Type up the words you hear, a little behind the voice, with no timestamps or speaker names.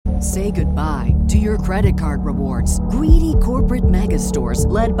Say goodbye to your credit card rewards. Greedy corporate mega stores,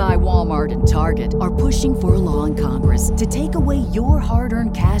 led by Walmart and Target, are pushing for a law in Congress to take away your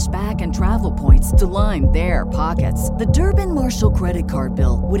hard-earned cash back and travel points to line their pockets. The Durbin-Marshall credit card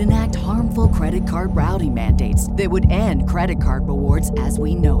bill would enact harmful credit card routing mandates that would end credit card rewards as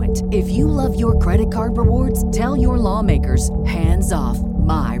we know it. If you love your credit card rewards, tell your lawmakers, hands off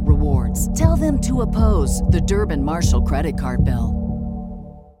my rewards. Tell them to oppose the Durbin-Marshall credit card bill.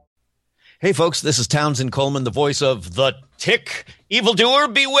 Hey, folks, this is Townsend Coleman, the voice of The Tick. Evildoer,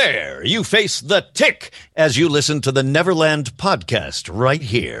 beware. You face The Tick as you listen to the Neverland podcast right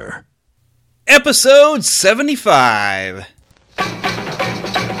here. Episode 75.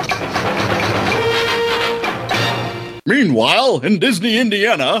 Meanwhile, in Disney,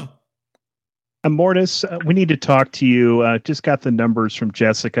 Indiana... Mortis, we need to talk to you. Just got the numbers from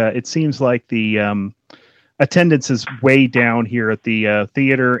Jessica. It seems like the attendance is way down here at the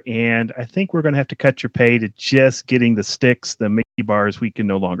theater, and I think we're going to have to cut your pay to just getting the sticks, the Mickey bars we can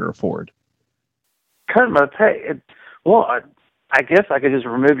no longer afford. Cut my pay? Well, I guess I could just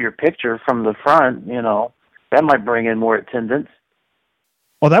remove your picture from the front, you know. That might bring in more attendance.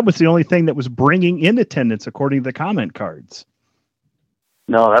 Well, that was the only thing that was bringing in attendance, according to the comment cards.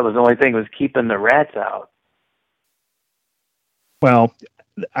 No, that was the only thing was keeping the rats out. Well,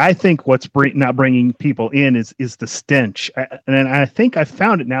 I think what's not bringing people in is the stench. And I think I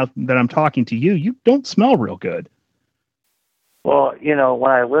found it now that I'm talking to you. You don't smell real good. Well, you know,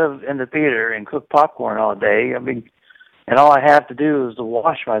 when I live in the theater and cook popcorn all day, I mean, and all I have to do is to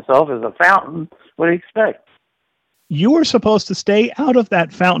wash myself as a fountain, what do you expect? You are supposed to stay out of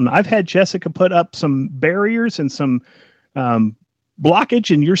that fountain. I've had Jessica put up some barriers and some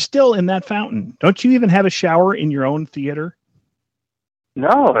blockage, and you're still in that fountain. Don't you even have a shower in your own theater? No,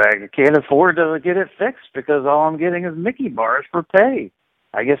 I can't afford to get it fixed because all I'm getting is Mickey bars for pay.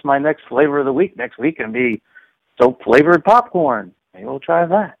 I guess my next flavor of the week next week can be soap-flavored popcorn. Maybe we'll try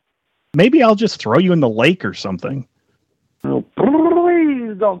that. Maybe I'll just throw you in the lake or something. Oh,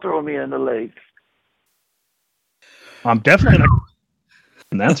 please don't throw me in the lake. I'm definitely not,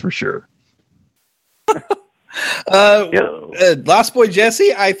 and that's for sure. Lost Boy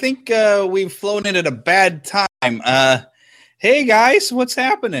Jesse, I think we've flown in at a bad time. Hey guys, what's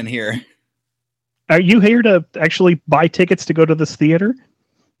happening here? Are you here to actually buy tickets to go to this theater?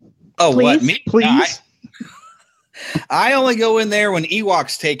 Oh, please? What? Me? Please? I only go in there when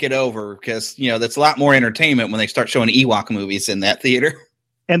Ewoks take it over because, you know, that's a lot more entertainment when they start showing Ewok movies in that theater.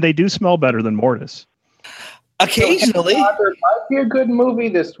 And they do smell better than Mortis. Occasionally. There might be a good movie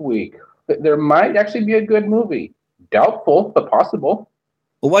this week. There might actually be a good movie. Doubtful, but possible.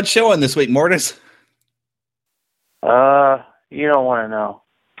 Well, what's showing this week, Mortis? You don't want to know.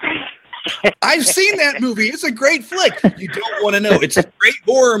 I've seen that movie. It's a great flick. You don't want to know. It's a great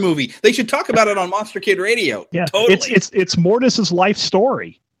horror movie. They should talk about it on Monster Kid Radio. Yeah, totally. It's Mortis's life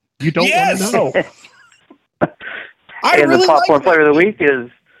story. You don't want to know. And really the popcorn flavor of the week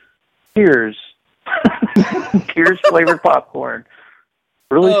is Tears. Tears flavored popcorn.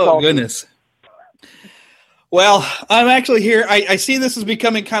 Really salty. Goodness. Well, I'm actually here. I see this is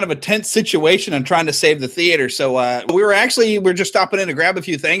becoming kind of a tense situation. I'm trying to save the theater. So we're just stopping in to grab a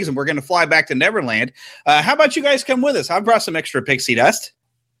few things, and we're going to fly back to Neverland. How about you guys come with us? I brought some extra pixie dust.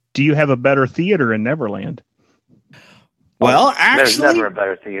 Do you have a better theater in Neverland? Well, actually, there's never a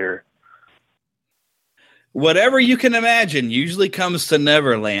better theater. Whatever you can imagine usually comes to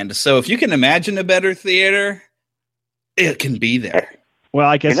Neverland. So if you can imagine a better theater, it can be there. Well,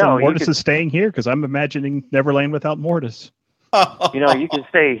 I guess Mortis is staying here because I'm imagining Neverland without Mortis. You know, you can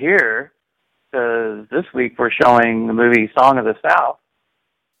stay here because this week we're showing the movie Song of the South.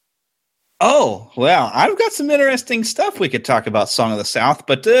 Oh, well, I've got some interesting stuff we could talk about Song of the South,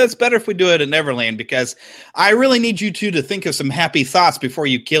 but it's better if we do it at Neverland because I really need you two to think of some happy thoughts before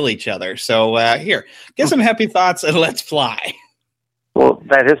you kill each other. So here, get some happy thoughts and let's fly. Well,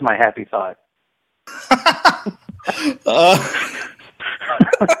 that is my happy thought.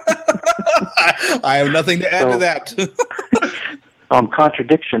 I have nothing to add to that.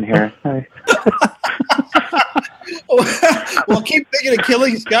 Contradiction here. Well, keep thinking of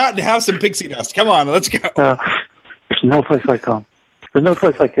killing Scott and have some pixie dust. Come on, let's go. There's no place like home. There's no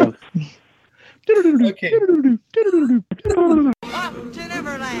place like him. Okay. Off to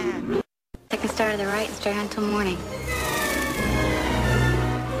Neverland. Take a start to the right and stay until morning.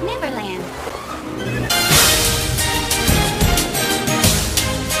 Neverland.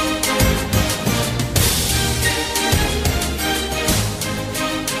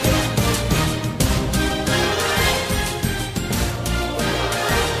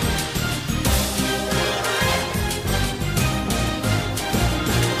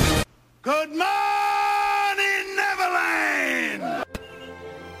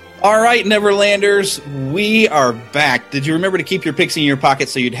 All right, Neverlanders, we are back. Did you remember to keep your pixie in your pocket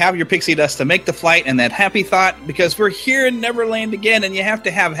so you'd have your pixie dust to make the flight and that happy thought? Because we're here in Neverland again, and you have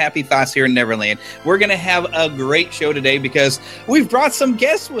to have happy thoughts here in Neverland. We're going to have a great show today because we've brought some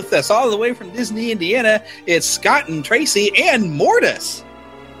guests with us all the way from Disney, Indiana. It's Scott and Tracy and Mortis.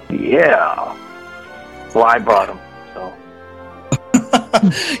 Yeah. Well, I brought them, so.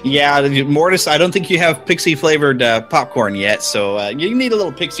 Yeah, Mortis, I don't think you have pixie-flavored popcorn yet, so you need a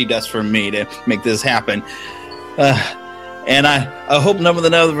little pixie dust from me to make this happen. And I hope none of the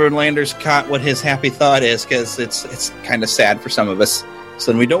Neverlanders caught what his happy thought is, because it's kind of sad for some of us.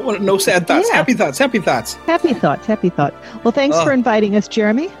 So we don't want no sad thoughts. Yeah. Happy thoughts, happy thoughts. Happy thoughts, happy thoughts. Well, thanks for inviting us,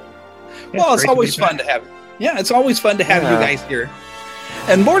 Jeremy. Well, it's always fun to have. Yeah, it's always fun to have you guys here.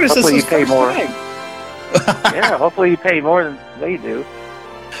 And Mortis, hopefully this is you pay more. Time. Yeah, hopefully you pay more than they do.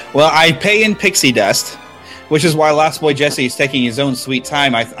 Well, I pay in pixie dust, which is why Lost Boy Jesse is taking his own sweet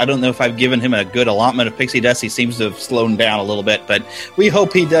time. I don't know if I've given him a good allotment of pixie dust. He seems to have slowed down a little bit, but we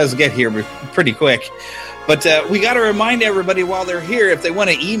hope he does get here pretty quick. But we got to remind everybody while they're here, if they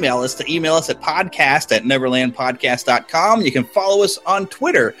want to email us at podcast@neverlandpodcast.com. You can follow us on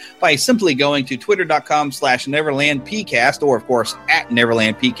Twitter by simply going to twitter.com/neverlandpcast, or, of course,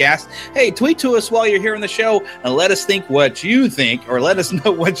 @neverlandpcast. Hey, tweet to us while you're here on the show and let us think what you think, or let us know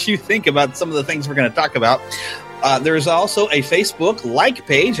what you think about some of the things we're going to talk about. There's also a Facebook like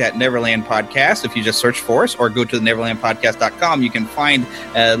page at Neverland Podcast. If you just search for us or go to the neverlandpodcast.com, you can find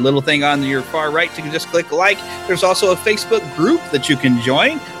a little thing on your far right. You can just click like. There's also a Facebook group that you can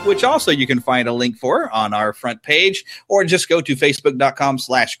join, which also you can find a link for on our front page, or just go to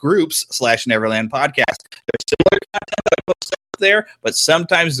facebook.com/groups/Neverland Podcast. There's similar content that I post up there, but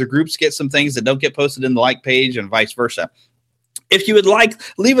sometimes the groups get some things that don't get posted in the like page and vice versa. If you would like,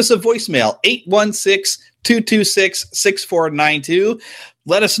 leave us a voicemail, 816-226-6492.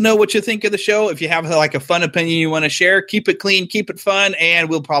 Let us know what you think of the show. If you have like a fun opinion you want to share, keep it clean, keep it fun, and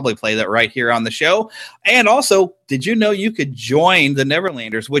we'll probably play that right here on the show. And also, did you know you could join the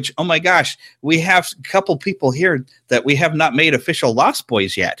Neverlanders, which, oh my gosh, we have a couple people here that we have not made official Lost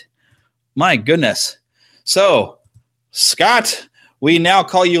Boys yet. My goodness. So, Scott, we now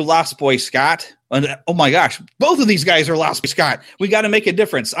call you Lost Boy Scott. Oh my gosh, both of these guys are Lost Boy Scott. We got to make a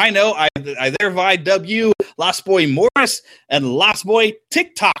difference. I know. I thereby dub you Lost Boy Morris and Lost Boy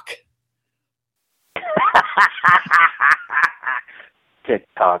TikTok.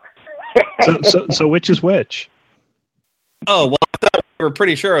 TikTok. So which is which? Oh, well, I thought we were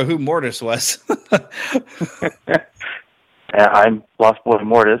pretty sure of who Mortis was. I'm Lost Boy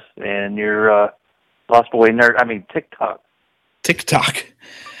Mortis, and you're Lost Boy Nerd. I mean, TikTok. TikTok.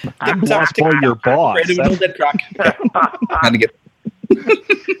 I'm Lost Boy, your boss. Can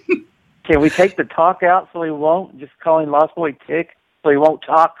we take the talk out so he won't? Just call him Lost Boy Tick so he won't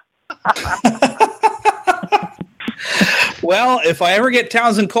talk? Well, if I ever get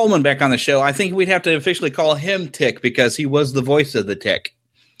Townsend Coleman back on the show, I think we'd have to officially call him Tick because he was the voice of the Tick.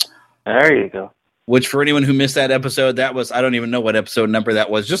 There you go. Which, for anyone who missed that episode, that was, I don't even know what episode number that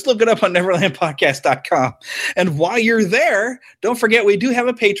was. Just look it up on neverlandpodcast.com. And while you're there, don't forget we do have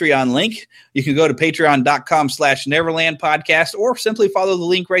a Patreon link. You can go to patreon.com/neverlandpodcast, or simply follow the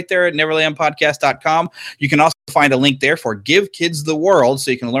link right there at neverlandpodcast.com. You can also find a link there for Give Kids the World,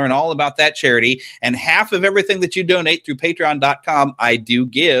 so you can learn all about that charity. And half of everything that you donate through patreon.com, I do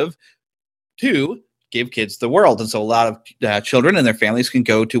give to Give Kids the World. And so a lot of children and their families can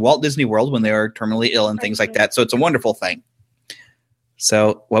go to Walt Disney World when they are terminally ill and things like that. So it's a wonderful thing.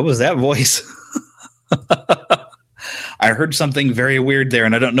 So what was that voice? I heard something very weird there,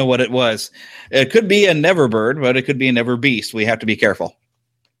 and I don't know what it was. It could be a Neverbird, but it could be a Never Beast. We have to be careful.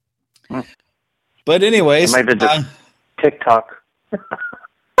 But anyways. Maybe just TikTok.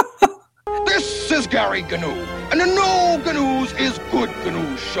 This is Gary Gnu, and the No Gnu's is Good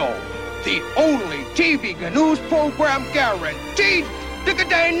Gnu Show. The only TV Gnu's program guaranteed to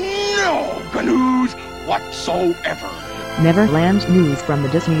contain no Gnu's whatsoever. Neverland news from the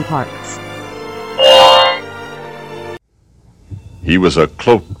Disney parks. He was a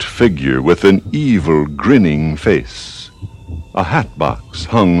cloaked figure with an evil, grinning face. A hat box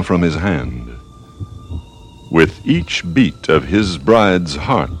hung from his hand. With each beat of his bride's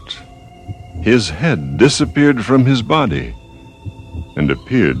heart, his head disappeared from his body and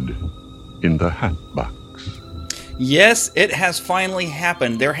appeared in the hat box. Yes, it has finally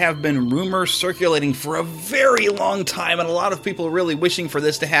happened. There have been rumors circulating for a very long time, and a lot of people really wishing for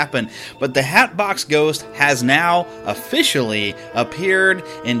this to happen. But the Hatbox Ghost has now officially appeared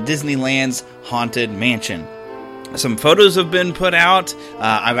in Disneyland's Haunted Mansion. Some photos have been put out.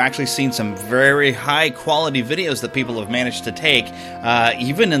 I've actually seen some very high-quality videos that people have managed to take,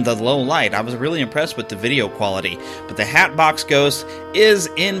 even in the low light. I was really impressed with the video quality. But the Hatbox Ghost is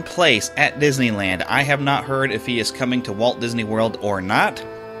in place at Disneyland. I have not heard if he is coming to Walt Disney World or not,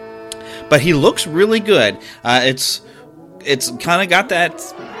 but he looks really good. It's kind of got that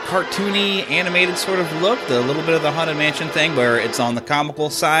cartoony, animated sort of look, the little bit of the Haunted Mansion thing where it's on the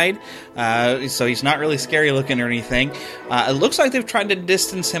comical side, so he's not really scary looking or anything. It looks like they've tried to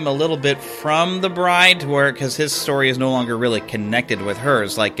distance him a little bit from the bride, because his story is no longer really connected with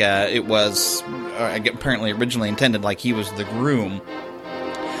hers, like it was apparently originally intended, like he was the groom.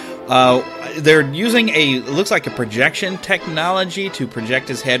 They're using it looks like a projection technology to project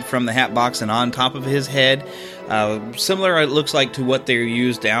his head from the hat box and on top of his head. Similar, it looks like, to what they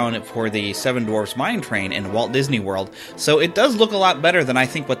used down for the Seven Dwarfs Mine Train in Walt Disney World. So it does look a lot better than I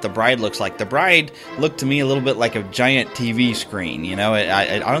think what the bride looks like. The bride looked to me a little bit like a giant TV screen. You know,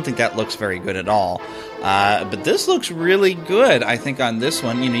 I don't think that looks very good at all. But this looks really good, I think, on this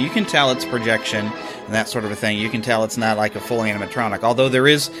one. You know, you can tell it's projection and that sort of a thing. You can tell it's not like a full animatronic, although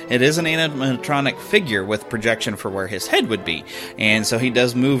it is an animatronic figure with projection for where his head would be. And so he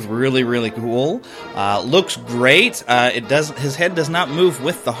does move really, really cool. Looks great. His head does not move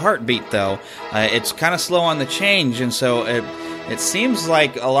with the heartbeat, though. It's kind of slow on the change, and so it seems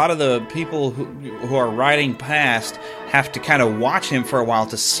like a lot of the people who are riding past have to kind of watch him for a while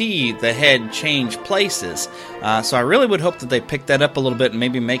to see the head change places. So I really would hope that they pick that up a little bit and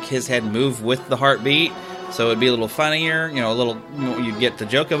maybe make his head move with the heartbeat, so it'd be a little funnier, you know, you get the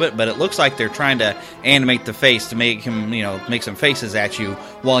joke of it, but it looks like they're trying to animate the face to make him, you know, make some faces at you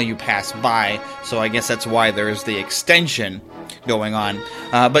while you pass by. So I guess that's why there's the extension going on.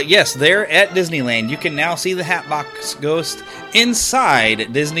 But yes, there at Disneyland, you can now see the Hatbox Ghost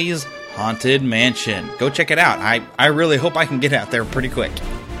inside Disney's Haunted Mansion. Go check it out. I really hope I can get out there pretty quick.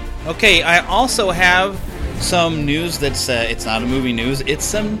 Okay, I also have some news that's, it's not a movie news, it's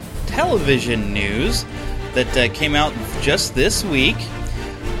some television news that came out just this week.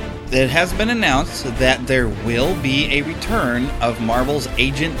 It has been announced that there will be a return of Marvel's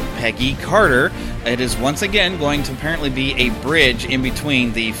Agent Peggy Carter. It is once again going to apparently be a bridge in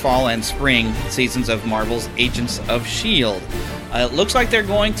between the fall and spring seasons of Marvel's Agents of S.H.I.E.L.D. It looks like they're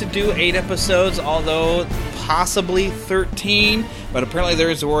going to do 8 episodes, although possibly 13, but apparently there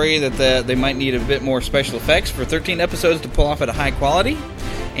is a worry that they might need a bit more special effects for 13 episodes to pull off at a high quality.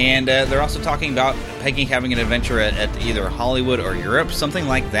 And they're also talking about Peggy having an adventure at either Hollywood or Europe, something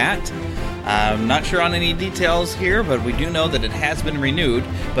like that. I'm not sure on any details here, but we do know that it has been renewed.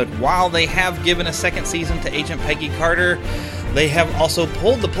 But while they have given a second season to Agent Peggy Carter, they have also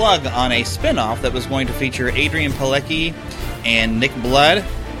pulled the plug on a spin-off that was going to feature Adrian Palicki and Nick Blood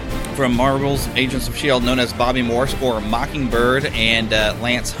from Marvel's Agents of S.H.I.E.L.D., known as Bobby Morse or Mockingbird, and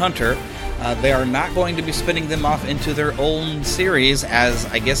Lance Hunter. They are not going to be spinning them off into their own series, as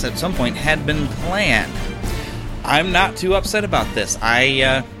I guess at some point had been planned. I'm not too upset about this.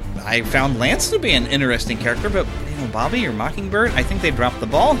 I found Lance to be an interesting character, but Bobby or Mockingbird, I think they dropped the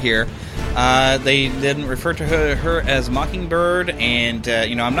ball here. They didn't refer to her as Mockingbird, and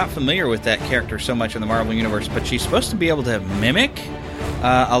I'm not familiar with that character so much in the Marvel Universe, but she's supposed to be able to mimic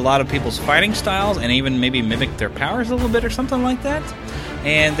a lot of people's fighting styles and even maybe mimic their powers a little bit or something like that.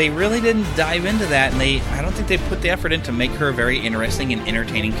 And they really didn't dive into that, and I don't think they put the effort in to make her a very interesting and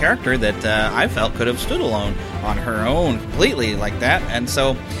entertaining character that I felt could have stood alone on her own completely like that. And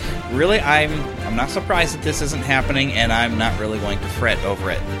so, really, I'm not surprised that this isn't happening, and I'm not really going to fret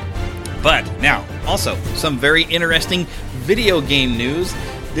over it. But now, also, some very interesting video game news.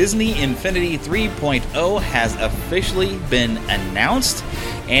 Disney Infinity 3.0 has officially been announced,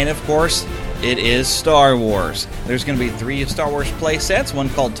 and of course, it is Star Wars. There's going to be 3 Star Wars play sets, one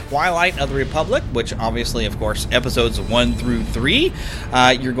called Twilight of the Republic, which obviously, of course, episodes 1 through 3.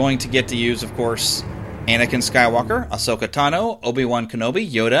 You're going to get to use, of course, Anakin Skywalker, Ahsoka Tano, Obi-Wan Kenobi,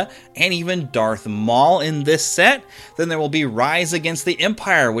 Yoda, and even Darth Maul in this set. Then there will be Rise Against the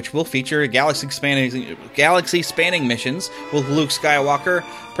Empire, which will feature galaxy-spanning missions with Luke Skywalker,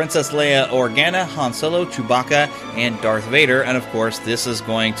 Princess Leia Organa, Han Solo, Chewbacca, and Darth Vader. And of course, this is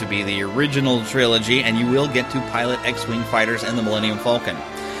going to be the original trilogy, and you will get to pilot X-Wing fighters and the Millennium Falcon.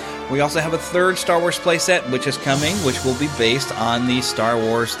 We also have a 3rd Star Wars playset, which is coming, which will be based on the Star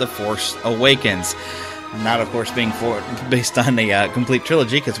Wars The Force Awakens. Not, of course, being based on a complete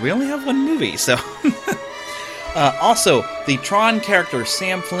trilogy, because we only have 1 movie, so... Also, the Tron character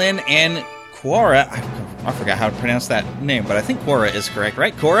Sam Flynn and Korra, I forgot how to pronounce that name, but I think Korra is correct,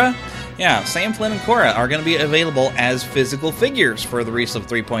 right? Korra? Yeah, Sam, Flynn, and Korra are going to be available as physical figures for the Reslift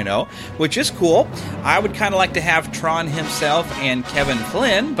 3.0, which is cool. I would kind of like to have Tron himself and Kevin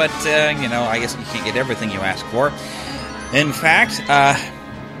Flynn, but, I guess you can't get everything you ask for. In fact,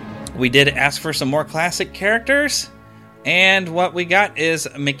 we did ask for some more classic characters, and what we got is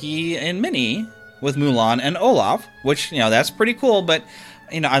Mickey and Minnie with Mulan and Olaf, which, that's pretty cool, but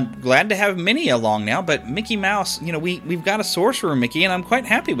I'm glad to have Minnie along now, but Mickey Mouse, we've got a Sorcerer Mickey, and I'm quite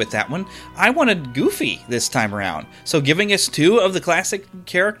happy with that one. I wanted Goofy this time around. So giving us 2 of the classic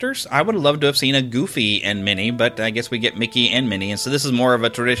characters, I would have loved to have seen a Goofy and Minnie, but I guess we get Mickey and Minnie, and so this is more of a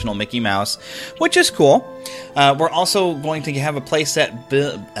traditional Mickey Mouse, which is cool. We're also going to have a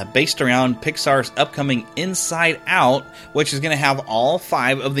playset based around Pixar's upcoming Inside Out, which is going to have all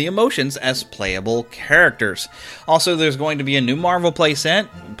 5 of the emotions as playable characters. Also, there's going to be a new Marvel playset,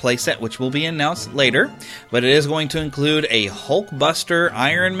 which will be announced later, but it is going to include a Hulkbuster,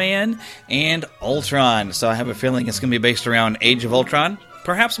 Iron Man, and Ultron. So I have a feeling it's going to be based around Age of Ultron.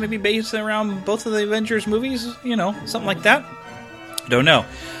 Perhaps maybe based around both of the Avengers movies, something like that. Don't know.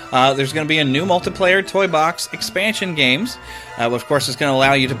 There's going to be a new multiplayer Toy Box expansion games, which of course is going to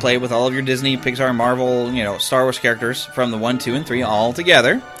allow you to play with all of your Disney, Pixar, Marvel, Star Wars characters from the 1, 2, and 3 all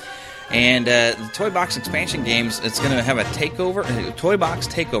together. And the Toy Box expansion games, it's going to have a Toy Box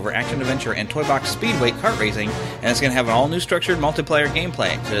Takeover, Action Adventure, and Toy Box Speedway kart racing, and it's going to have an all-new structured multiplayer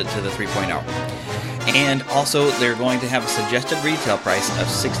gameplay to the 3.0. And also, they're going to have a suggested retail price of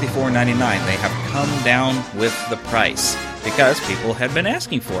 $64.99. They have come down with the price because people had been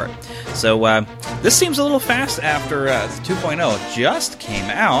asking for it. So this seems a little fast after 2.0 just came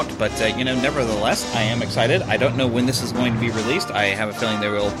out, but nevertheless, I am excited. I don't know when this is going to be released. I have a feeling they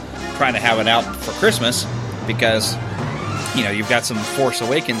will try to have it out for Christmas because you've got some Force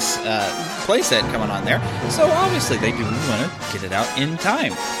Awakens playset coming on there. So obviously they do want to get it out in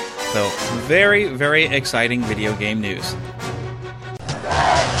time. So very, very exciting video game news.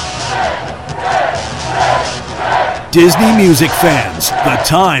 Disney music fans, the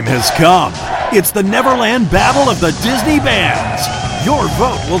time has come. It's the Neverland Battle of the Disney Bands. Your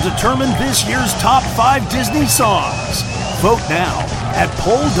vote will determine this year's top 5 Disney songs. Vote now at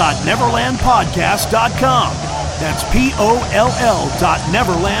poll.neverlandpodcast.com. That's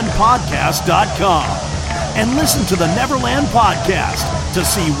POLL.neverlandpodcast.com. And listen to the Neverland Podcast to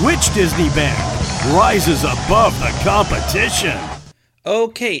see which Disney band rises above the competition.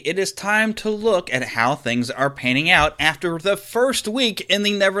 Okay, it is time to look at how things are panning out after the first week in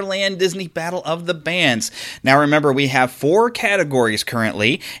the Neverland Disney Battle of the Bands. Now remember, we have 4 categories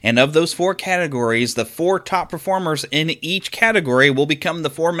currently, and of those 4 categories, the 4 top performers in each category will become the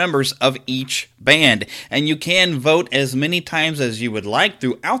 4 members of each band. And you can vote as many times as you would like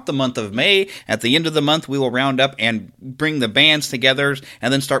throughout the month of May. At the end of the month, we will round up and bring the bands together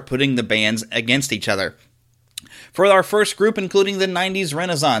and then start putting the bands against each other. For our first group, including the 90s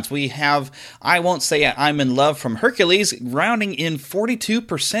Renaissance, we have I Won't Say I'm in Love from Hercules, rounding in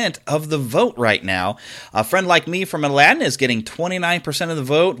 42% of the vote right now. A Friend Like Me from Aladdin is getting 29% of the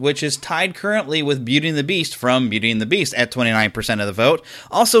vote, which is tied currently with Beauty and the Beast from Beauty and the Beast at 29% of the vote.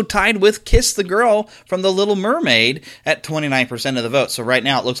 Also tied with Kiss the Girl from The Little Mermaid at 29% of the vote. So right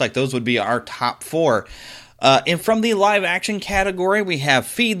now it looks like those would be our top 4. And from the live action category, we have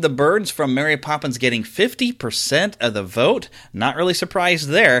Feed the Birds from Mary Poppins getting 50% of the vote. Not really surprised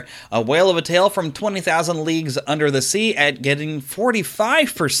there. A Whale of a Tale from 20,000 Leagues Under the Sea at getting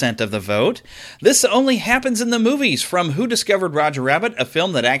 45% of the vote. This Only Happens in the Movies from Who Discovered Roger Rabbit, a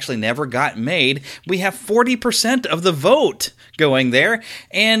film that actually never got made. We have 40% of the vote going there,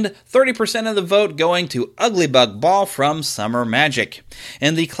 and 30% of the vote going to Ugly Bug Ball from Summer Magic.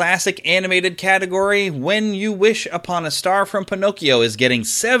 In the classic animated category, When You Wish Upon a Star from Pinocchio is getting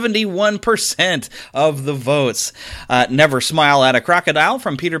 71% of the votes. Never Smile at a Crocodile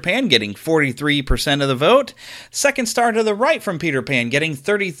from Peter Pan getting 43% of the vote. Second Star to the Right from Peter Pan getting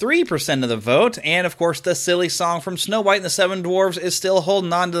 33% of the vote. And of course, the Silly Song from Snow White and the Seven Dwarfs is still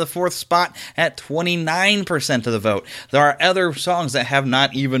holding on to the 4th spot at 29% of the vote. There are other songs that have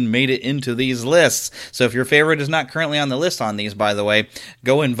not even made it into these lists. So if your favorite is not currently on the list on these, by the way,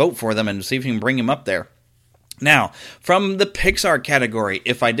 go and vote for them and see if you can bring them up there. Now, from the Pixar category,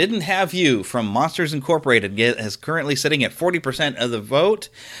 If I Didn't Have You from Monsters Incorporated is currently sitting at 40% of the vote.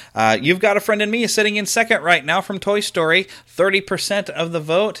 You've Got a Friend in Me is sitting in second right now from Toy Story, 30% of the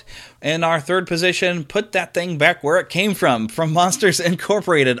vote. In our third position, Put That Thing Back Where It Came From Monsters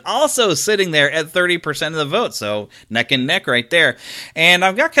Incorporated, also sitting there at 30% of the vote, so neck and neck right there. And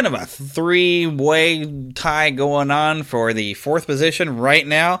I've got kind of a three-way tie going on for the fourth position right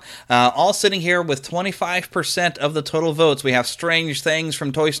now, all sitting here with 25% of the total votes. We have Strange Things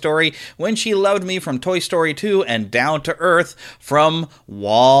from Toy Story, When She Loved Me from Toy Story 2, and Down to Earth from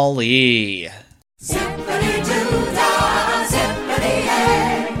WALL-E. Zippity-doo-dah,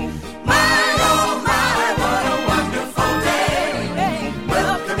 zippity-yay. My, oh my, what a wonderful day.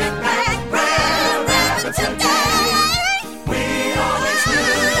 Welcoming back Grand Rapids today. We always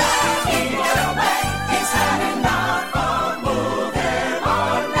knew that he'd get away. He's had enough of moving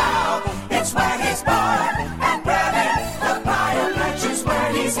on now. It's where he's born and bred in. The Briar Patch is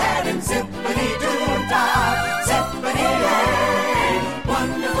where he's heading. Zippity-doo-dah, zippity-yay.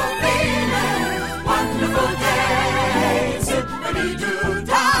 Wonderful feeling, wonderful day.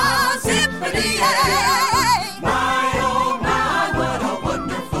 Zippity-doo-dah, zippity-yay. My, oh my, what a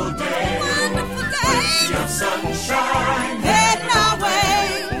wonderful day. Wonderful day. Sea of sunshine heading our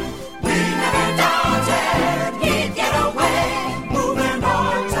way. We never doubted he'd get away. Moving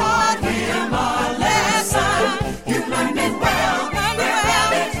on taught him a lesson. You learned it well,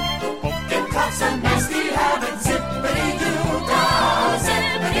 Rabbit. Get cuffs and nasty habits. Zippity-doo-dah,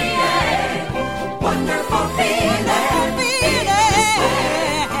 zippity-yay. Wonderful feeling,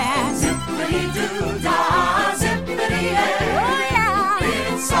 zippity-doo-dah,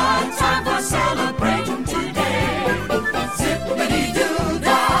 zippity-yay. It's our time for celebrating today.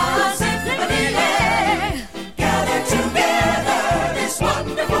 Zippity-doo-dah, zippity-yay. Gather together this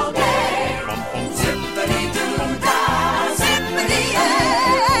wonderful day. Zippity-doo-dah,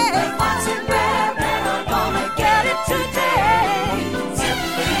 zippity-yay. Fox and Rabbit are gonna get it today.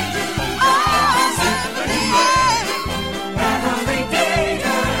 Zippity-doo-dah, zippity-yay. Every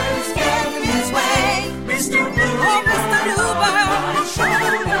Gators getting his way. Mr. Bluebird, Mr. Bluebird on his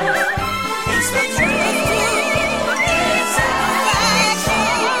shoulder. It's the dream, it's satisfaction.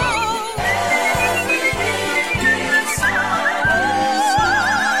 Everything is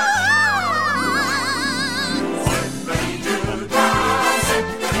Zippity-doo-dah,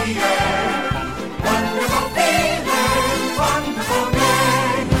 zippity-yay. Wonderful feeling, wonderful day.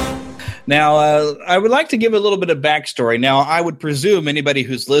 Now, I would like to give a little bit of backstory. Now, I would presume anybody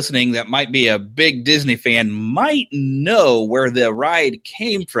who's listening that might be a big Disney fan might know where the ride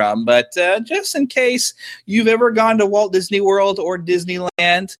came from, but just in case you've ever gone to Walt Disney World or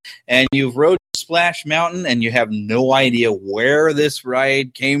Disneyland and you've rode Splash Mountain and you have no idea where this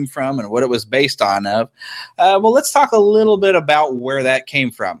ride came from and what it was based on well, let's talk a little bit about where that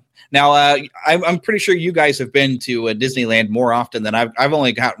came from. Now, I'm pretty sure you guys have been to Disneyland more often than I've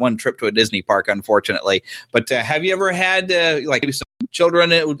only got one trip to a Disney park, unfortunately. But have you ever had like maybe some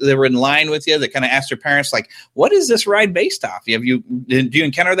children that were in line with you that kind of asked their parents, like, what is this ride based off? Do you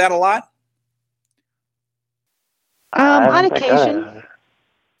encounter that a lot? On occasion.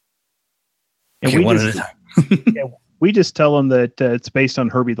 And Okay, one at a time. we just tell them that it's based on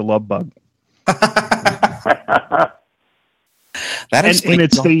Herbie the Love Bug. And it's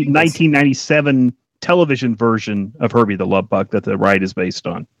the 1997 television version of Herbie the Love Bug that the ride is based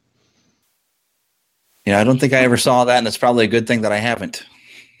on. Yeah, I don't think I ever saw that, and it's probably a good thing that I haven't.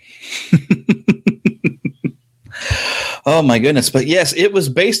 Oh, my goodness. But yes, it was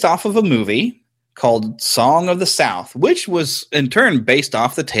based off of a movie called Song of the South, which was in turn based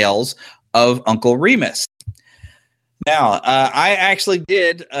off the tales of Uncle Remus. Now, I actually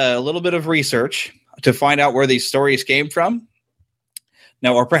did a little bit of research to find out where these stories came from.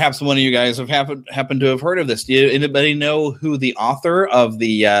 Now, or perhaps one of you guys have happened to have heard of this. Do anybody know who the author of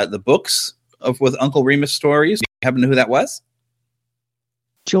the books with Uncle Remus stories? Do you happen to know who that was?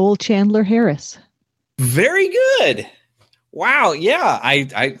 Joel Chandler Harris. Very good. Wow. Yeah.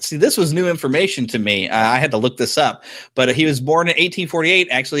 I see. This was new information to me. I had to look this up, but he was born in 1848,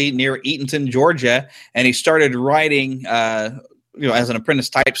 actually near Eatonton, Georgia. And he started writing, as an apprentice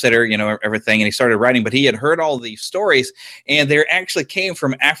typesetter, everything. And he started writing, but he had heard all these stories, and they actually came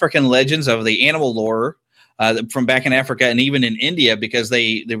from African legends of the animal lore from back in Africa and even in India, because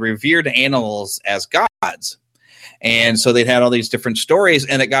they revered animals as gods. And so they'd had all these different stories,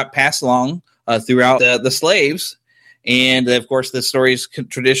 and it got passed along throughout the slaves. And of course, the stories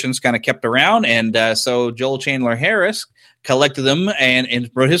traditions kind of kept around. And so Joel Chandler Harris collected them and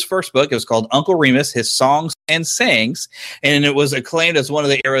wrote his first book. It was called Uncle Remus: His Songs and Sayings, and it was acclaimed as one of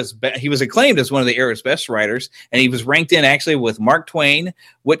the era's best writers, and he was ranked in actually with Mark Twain,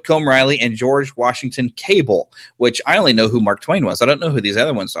 Whitcomb Riley, and George Washington Cable, which I only know who Mark Twain was. I don't know who these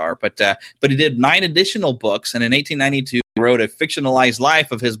other ones are, but he did 9 additional books, and in 1892 he wrote a fictionalized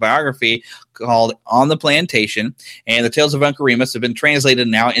life of his biography called On the Plantation, and the Tales of Uncle Remus have been translated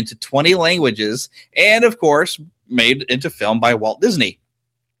now into 20 languages, and of course made into film by Walt Disney,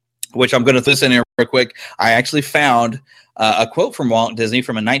 which I'm going to listen in real quick. I actually found a quote from Walt Disney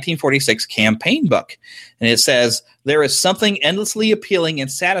from a 1946 campaign book. And it says, "There is something endlessly appealing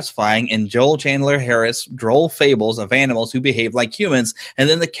and satisfying in Joel Chandler Harris' droll fables of animals who behave like humans, and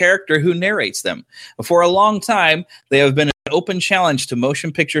then the character who narrates them. For a long time, they have been an open challenge to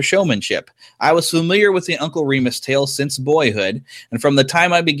motion picture showmanship. I was familiar with the Uncle Remus tales since boyhood, and from the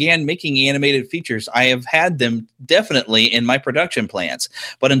time I began making animated features, I have had them definitely in my production plans.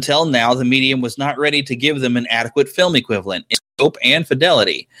 But until now, the medium was not ready to give them an adequate film equivalent in scope and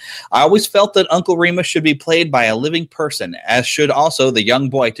fidelity. I always felt that Uncle Remus should be played by a living person, as should also the young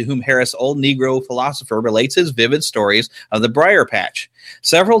boy to whom Harris' old Negro philosopher relates his vivid stories of the Briar Patch.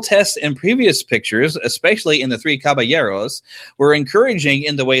 Several tests in previous pictures, especially in The Three Caballeros, were encouraging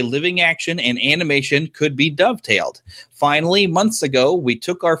in the way living action and animation could be dovetailed. Finally, months ago, we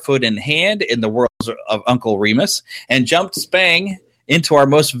took our foot in hand in the world of Uncle Remus and jumped spang into our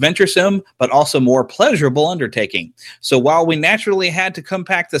most venturesome but also more pleasurable undertaking. So while we naturally had to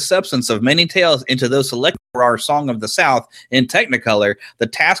compact the substance of many tales into those selected for our Song of the South in Technicolor, the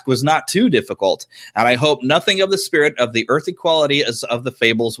task was not too difficult, and I hope nothing of the spirit of the earthy quality of the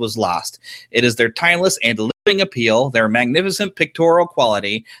fables was lost. It is their timeless and living appeal, their magnificent pictorial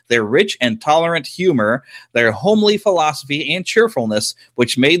quality, their rich and tolerant humor, their homely philosophy and cheerfulness,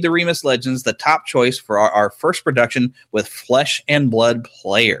 which made the Remus Legends the top choice for our first production with flesh and blood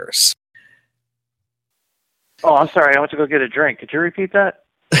players." Oh, I'm sorry. I went to go get a drink. Could you repeat that?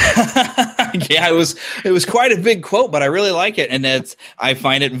 Yeah, it was quite a big quote, but I really like it, and I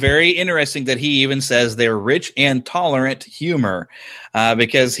find it very interesting that he even says they're rich and tolerant humor,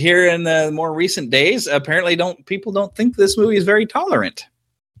 because here in the more recent days, apparently people don't think this movie is very tolerant.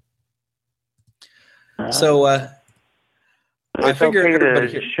 So I figure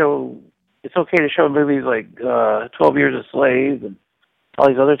it's okay to show movies like 12 Years a Slave and all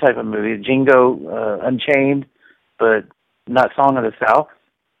these other type of movies, Jingo Unchained, but not Song of the South.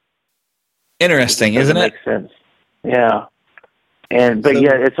 Interesting, isn't it? Makes sense. Yeah. But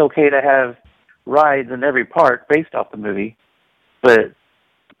yet it's okay to have rides in every park based off the movie, but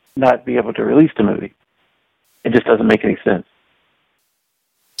not be able to release the movie. It just doesn't make any sense.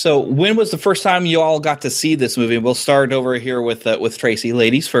 So when was the first time you all got to see this movie? We'll start over here with Tracy.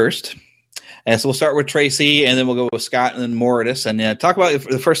 Ladies first. And so we'll start with Tracy, and then we'll go with Scott and then Mortis. And talk about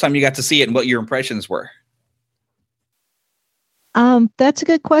the first time you got to see it and what your impressions were. That's a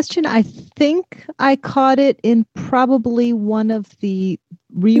good question. I think I caught it in probably one of the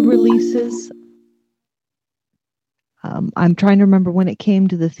re-releases. I'm trying to remember when it came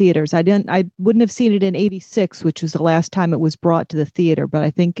to the theaters. I wouldn't have seen it in 86, which was the last time it was brought to the theater, but I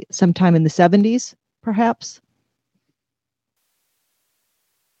think sometime in the 70s, perhaps.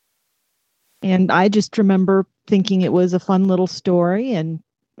 And I just remember thinking it was a fun little story and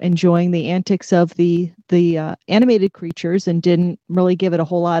enjoying the antics of the animated creatures, and didn't really give it a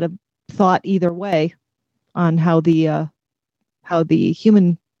whole lot of thought either way on how the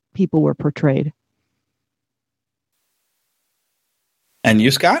human people were portrayed. And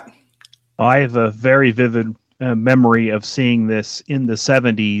you, Scott? I have a very vivid memory of seeing this in the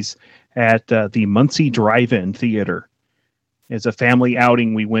 70s at the Muncie Drive-In Theater. As a family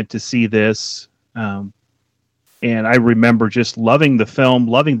outing, we went to see this. And I remember just loving the film,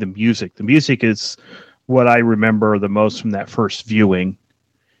 loving the music. The music is what I remember the most from that first viewing,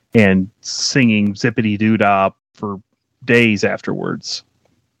 and singing Zippity Doo Dah for days afterwards.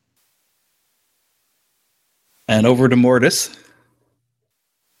 And over to Mortis.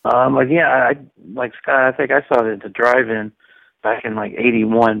 I like Scott. I think I saw it at the drive-in back in like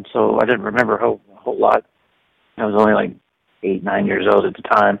 81, so I didn't remember a whole lot. I was only like 8, 9 years old at the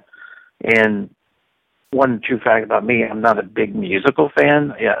time. And one true fact about me, I'm not a big musical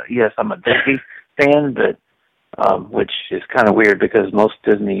fan. Yeah, yes, I'm a Disney fan, but which is kind of weird because most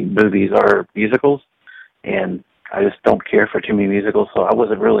Disney movies are musicals, and I just don't care for too many musicals, so I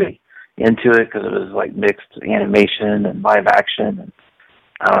wasn't really into it because it was like mixed animation and live action. And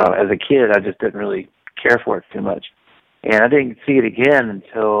as a kid, I just didn't really care for it too much. And I didn't see it again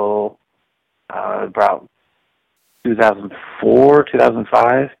until about 2004,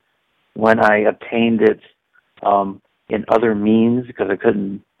 2005, when I obtained it in other means because I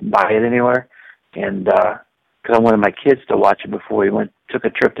couldn't buy it anywhere, and because I wanted my kids to watch it before we took a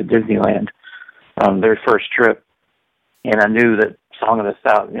trip to Disneyland, their first trip, and I knew that Song of the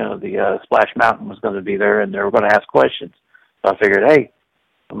South, the Splash Mountain was going to be there, and they were going to ask questions. So I figured, hey,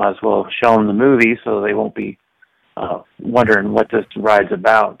 I might as well show them the movie so they won't be wondering what this ride's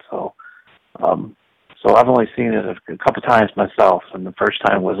about. So I've only seen it a couple times myself, and the first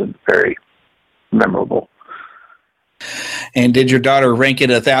time wasn't very memorable. And did your daughter rank it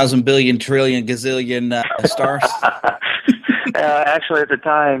 1,000 billion trillion gazillion stars? Actually, at the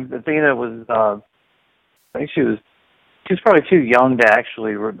time, Athena was, I think she was probably too young to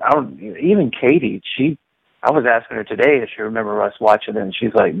actually. Even Katie, I was asking her today if she remembered us watching it, and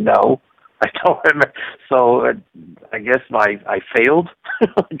she's like, "No, I don't remember." So I guess I failed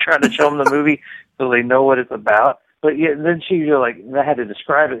trying to show them the movie so they know what it's about. But yeah, then I had to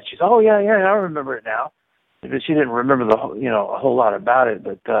describe it. She's, "Oh yeah, I remember it now." Because she didn't remember a whole lot about it,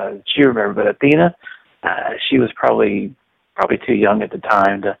 but she remembered. But Athena, she was probably too young at the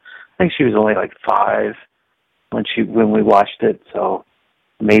time. I think she was only like 5 when we watched it, so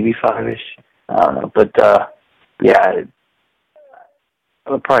maybe 5-ish. I don't know, but yeah,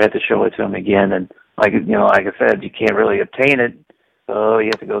 I'll probably have to show it to them again. And like I said, you can't really obtain it, so you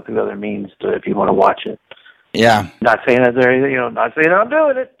have to go through other means if you want to watch it. Yeah, not saying that not saying I'm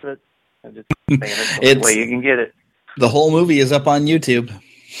doing it, but I'm just saying it's the way you can get it. The whole movie is up on YouTube.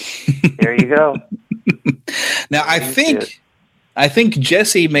 There you go. Now I think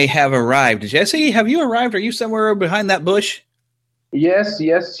Jesse may have arrived. Jesse, have you arrived? Are you somewhere behind that bush? Yes,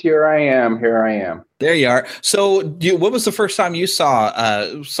 here I am. There you are. So, what was the first time you saw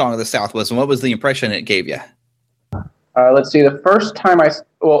Song of the Southwest, and what was the impression it gave you? Let's see. The first time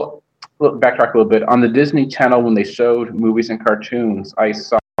backtrack a little bit. On the Disney Channel, when they showed movies and cartoons, I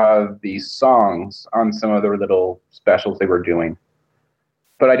saw these songs on some of their little specials they were doing.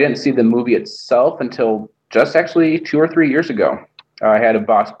 But I didn't see the movie itself until just actually 2 or 3 years ago. I had a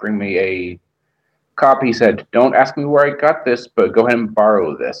boss bring me a copy. He said, "Don't ask me where I got this, but go ahead and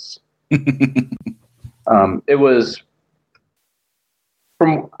borrow this." It was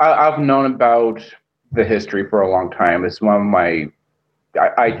I've known about the history for a long time. It's one of my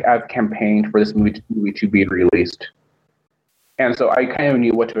I've campaigned for this movie to be released. And so I kind of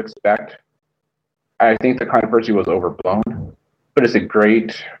knew what to expect. I think the controversy was overblown, but it's a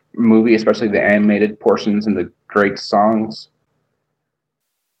great movie, especially the animated portions and the great songs.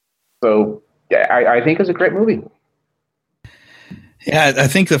 So yeah, I think it's a great movie. Yeah, I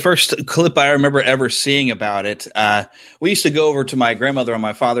think the first clip I remember ever seeing about it, we used to go over to my grandmother on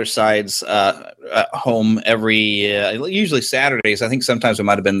my father's side's home usually Saturdays. I think sometimes we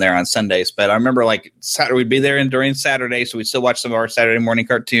might have been there on Sundays, but I remember we'd be there during Saturday, so we'd still watch some of our Saturday morning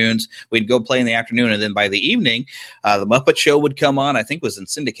cartoons. We'd go play in the afternoon, and then by the evening, the Muppet Show would come on. I think it was in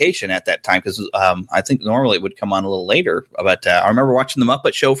syndication at that time because I think normally it would come on a little later. But I remember watching the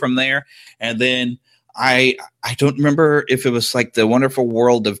Muppet Show from there, and then I don't remember if it was like the Wonderful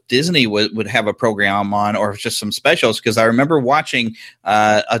World of Disney would have a program on, or just some specials, because I remember watching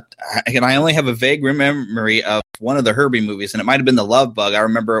and I only have a vague memory of one of the Herbie movies, and it might have been The Love Bug. I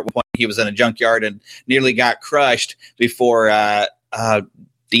remember at one point he was in a junkyard and nearly got crushed before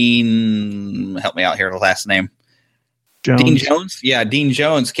Dean, help me out here, the last name. Jones. Dean Jones? Yeah, Dean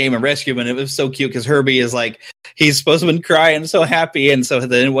Jones came and rescued him, and it was so cute because Herbie is he's supposed to have been crying so happy, and so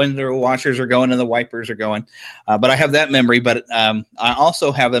then when the washers are going and the wipers are going. But I have that memory, but I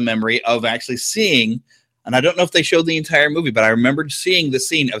also have a memory of actually seeing, and I don't know if they showed the entire movie, but I remembered seeing the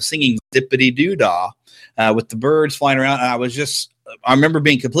scene of singing Zippity-Doo-Dah with the birds flying around, and I remember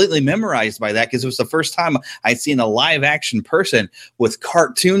being completely memorized by that because it was the first time I'd seen a live-action person with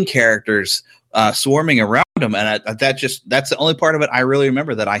cartoon characters swarming around him, and that's the only part of it I really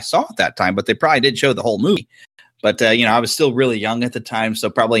remember that I saw at that time. But they probably did show the whole movie. But I was still really young at the time,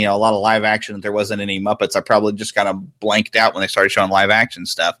 so probably a lot of live action. There wasn't any Muppets. I probably just kind of blanked out when they started showing live action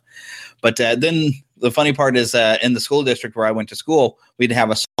stuff. But then the funny part is in the school district where I went to school, we'd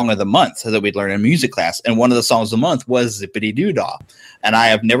have a song of the month so that we'd learn in music class. And one of the songs of the month was Zippity-Doo-Dah. And I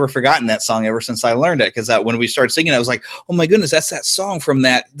have never forgotten that song ever since I learned it, because when we started singing, I was like, oh my goodness, that's that song from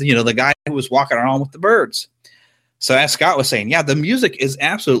that, the guy who was walking around with the birds. So as Scott was saying, yeah, the music is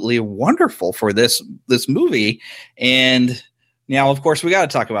absolutely wonderful for this movie. And now, of course, we got to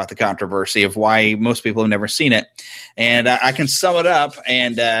talk about the controversy of why most people have never seen it. And I can sum it up,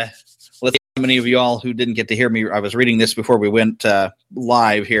 and let's see how many of you all who didn't get to hear me. I was reading this before we went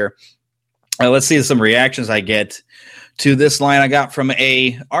live here. Let's see some reactions I get to this line I got from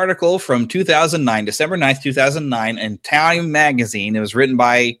a article from 2009, December 9th, 2009, in Time Magazine. It was written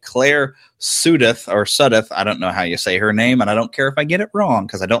by Claire Sudduth. I don't know how you say her name, and I don't care if I get it wrong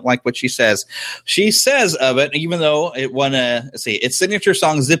because I don't like what she says. She says of it, even though it won its signature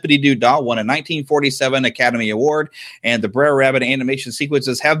song Zippity Doo Dah won a 1947 Academy Award, and the Brer Rabbit animation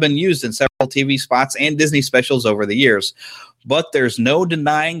sequences have been used in several TV spots and Disney specials over the years. But there's no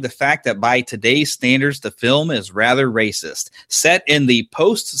denying the fact that by today's standards, the film is rather racist. Set in the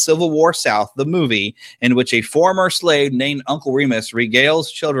post-Civil War South, the movie, in which a former slave named Uncle Remus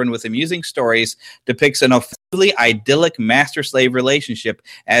regales children with amusing stories, depicts an offensively idyllic master-slave relationship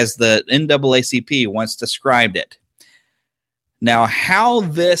as the NAACP once described it. Now, how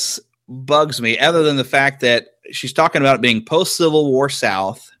this bugs me, other than the fact that she's talking about it being post-Civil War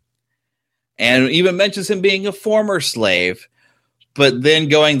South, and even mentions him being a former slave, but then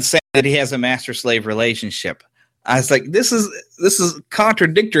saying that he has a master-slave relationship. I was like, this is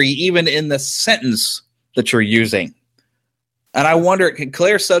contradictory even in the sentence that you're using. And I wonder,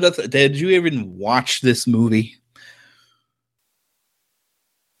 Claire Sudduth, did you even watch this movie?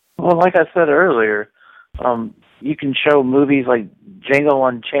 Well, like I said earlier, you can show movies like Django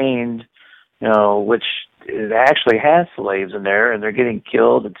Unchained, which it actually has slaves in there, and they're getting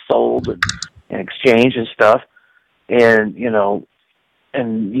killed and sold and exchanged and stuff. And,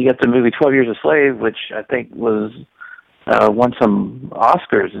 and you got the movie 12 Years a Slave, which I think was won some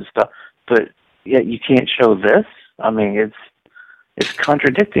Oscars and stuff. But yet you can't show this. I mean, it's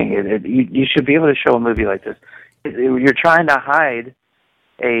contradicting. You should be able to show a movie like this. You're trying to hide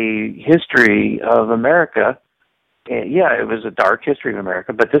a history of America. And yeah, it was a dark history of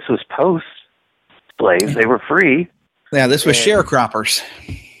America, but this was post-slave. They were free. Yeah, this was sharecroppers.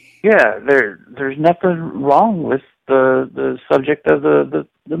 Yeah, there's nothing wrong with the subject of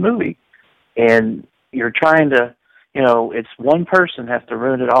the movie. And you're trying to, it's one person has to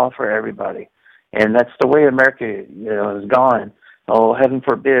ruin it all for everybody. And that's the way America, has gone. Oh, heaven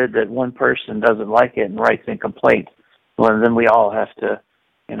forbid that one person doesn't like it and writes in complaints. Well, then we all have to,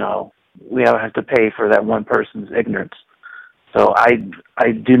 we all have to pay for that one person's ignorance. So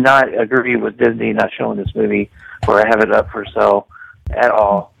I do not agree with Disney not showing this movie or have it up for sale at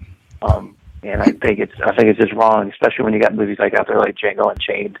all. And I think it's just wrong, especially when you got movies like out there like Django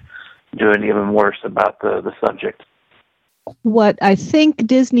Unchained doing even worse about the subject. What I think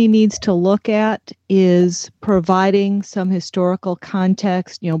Disney needs to look at is providing some historical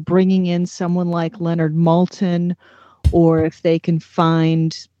context, bringing in someone like Leonard Maltin, or if they can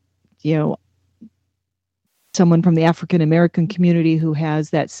find, someone from the African American community who has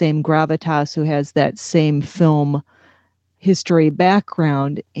that same gravitas, who has that same film history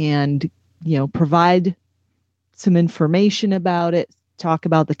background, and provide some information about it, talk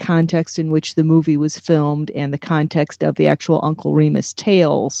about the context in which the movie was filmed and the context of the actual Uncle Remus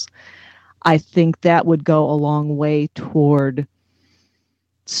tales. I think that would go a long way toward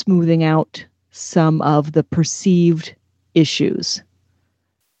smoothing out some of the perceived issues.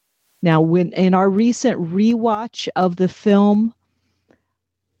 Now, when in our recent rewatch of the film,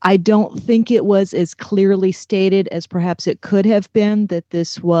 I don't think it was as clearly stated as perhaps it could have been that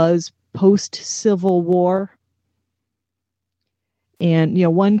this was post-Civil War. And,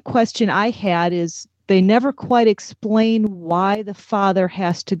 one question I had is they never quite explain why the father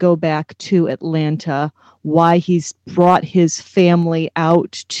has to go back to Atlanta, why he's brought his family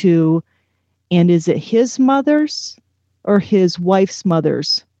out to, and is it his mother's or his wife's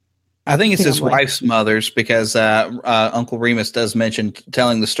mother's? I think it's his wife's mother's, because Uncle Remus does mention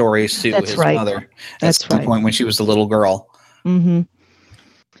telling the stories to his mother at some point when she was a little girl. Mm-hmm.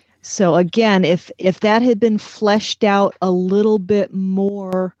 So again, if that had been fleshed out a little bit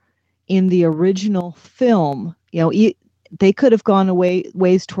more in the original film, they could have gone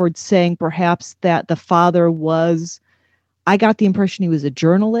ways towards saying perhaps that the father was, I got the impression he was a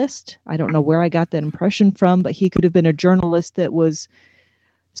journalist. I don't know where I got that impression from, but he could have been a journalist that was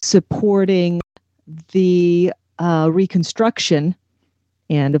supporting the Reconstruction.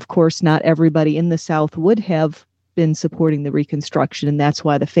 And of course, not everybody in the South would have been supporting the Reconstruction, and that's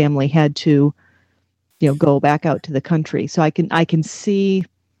why the family had to, go back out to the country. So I can see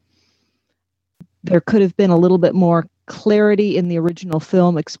there could have been a little bit more clarity in the original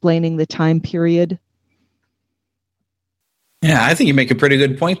film explaining the time period. Yeah, I think you make a pretty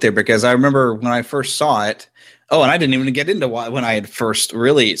good point there, because I remember when I first saw it. Oh, and I didn't even get into when I had first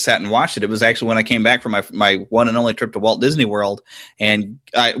really sat and watched it. It was actually when I came back from my one and only trip to Walt Disney World, and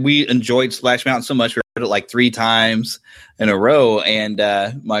we enjoyed Splash Mountain so much. We heard it like 3 times in a row, and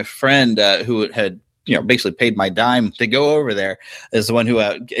my friend who had basically paid my dime to go over there, is the one who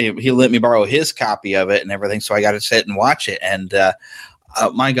he let me borrow his copy of it and everything. So I got to sit and watch it. And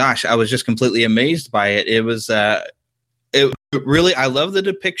my gosh, I was just completely amazed by it. It was it really, I love the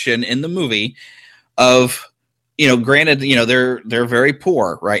depiction in the movie of, granted, they're very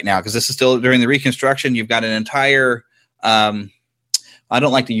poor right now because this is still during the Reconstruction. You've got an entire, I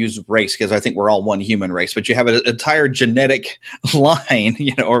don't like to use race because I think we're all one human race, but you have an entire genetic line,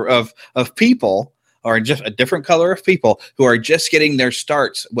 or of people, or just a different color of people who are just getting their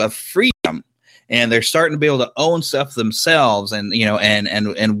starts with freedom, and they're starting to be able to own stuff themselves, and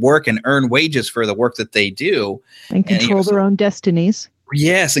and work and earn wages for the work that they do, and control their own destinies.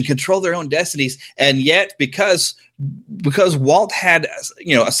 Yes, and control their own destinies. And yet, because Walt had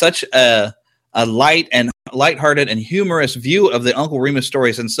such a lighthearted and humorous view of the Uncle Remus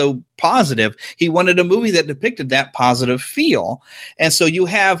stories, and so positive, he wanted a movie that depicted that positive feel. And so you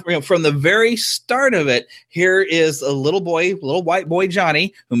have, from the very start of it, here is a little white boy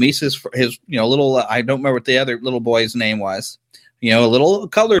Johnny, who meets his little I don't remember what the other little boy's name was. A little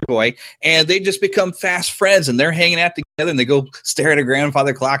colored boy, and they just become fast friends, and they're hanging out together, and they go stare at a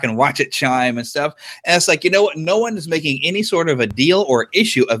grandfather clock and watch it chime and stuff. And it's like, what? No one is making any sort of a deal or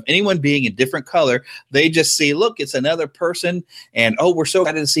issue of anyone being a different color. They just see, look, it's another person, and we're so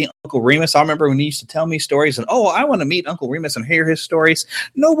excited to see Uncle Remus. I remember when he used to tell me stories, and I want to meet Uncle Remus and hear his stories.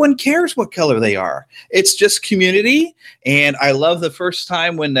 No one cares what color they are. It's just community. And I love the first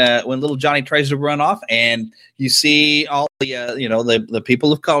time when little Johnny tries to run off, and you see all the the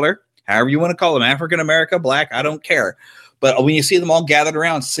people of color, however you want to call them, African America, Black, I don't care. But when you see them all gathered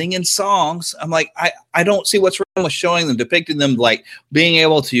around singing songs, I'm like, I don't see what's wrong with showing them, depicting them, like being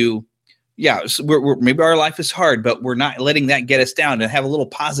able to, we're maybe our life is hard, but we're not letting that get us down, and have a little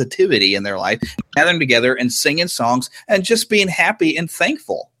positivity in their life, gathering together and singing songs and just being happy and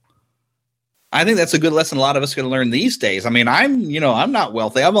thankful. I think that's a good lesson a lot of us can learn these days. I mean, I'm not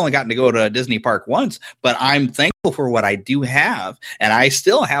wealthy. I've only gotten to go to a Disney park once, but I'm thankful for what I do have, and I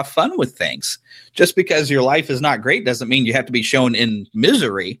still have fun with things. Just because your life is not great doesn't mean you have to be shown in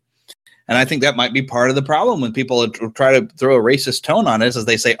misery. And I think that might be part of the problem when people try to throw a racist tone on us, as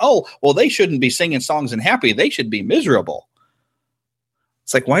they say, they shouldn't be singing songs and happy. They should be miserable.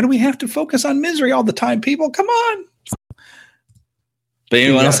 It's like, why do we have to focus on misery all the time, people? Come on. But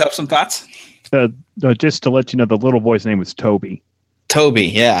anyone else have some thoughts? Just to let you know, the little boy's name was Toby. Toby,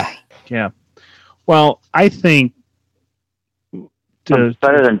 yeah. Yeah. Well, I think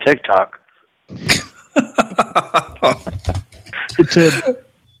better than TikTok. To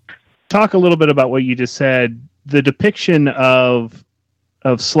talk a little bit about what you just said, the depiction of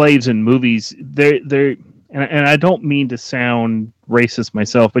slaves in movies, they're and I don't mean to sound racist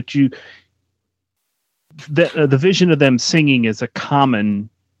myself, but the vision of them singing is a common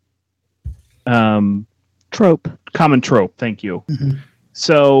trope. Thank you. Mm-hmm.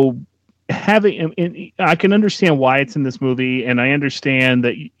 So I can understand why it's in this movie, and I understand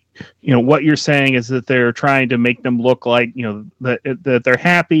that what you're saying is that they're trying to make them look like that they're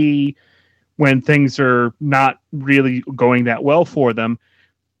happy when things are not really going that well for them.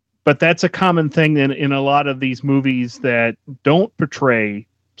 But that's a common thing in a lot of these movies that don't portray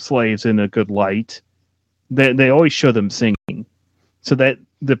slaves in a good light. They always show them singing, so that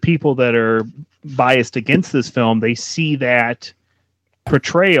the people that are biased against this film, they see that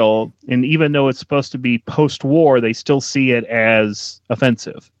portrayal, and even though it's supposed to be post-war, they still see it as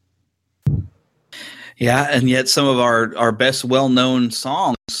offensive. Yeah, and yet some of our best well-known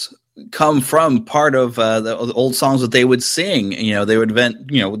songs come from part of the old songs that they would sing. They would invent,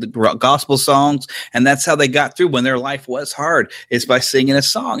 the gospel songs, and that's how they got through when their life was hard, is by singing a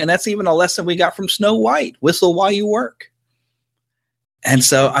song. And that's even a lesson we got from Snow White, whistle while you work. And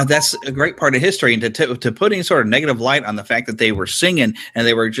so that's a great part of history, and to put any sort of negative light on the fact that they were singing and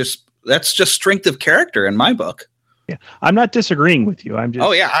they were that's just strength of character in my book. Yeah, I'm not disagreeing with you. I'm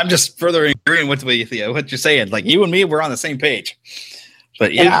just further agreeing with what you're saying. Like, you and me, we're on the same page.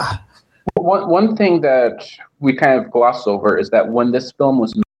 But yeah. One thing that we kind of gloss over is that when this film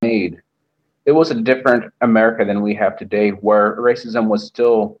was made, it was a different America than we have today, where racism was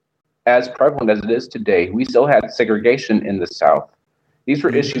still as prevalent as it is today. We still had segregation in the South. These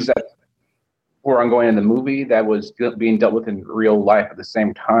were issues that were ongoing in the movie that was being dealt with in real life at the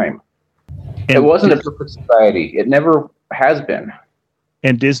same time. And it wasn't a perfect society. It never has been.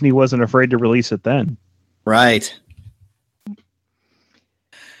 And Disney wasn't afraid to release it then. Right.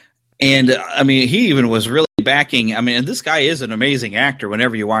 And I mean, he even was really backing. I mean, and this guy is an amazing actor.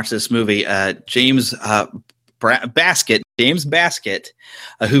 Whenever you watch this movie, James Baskett,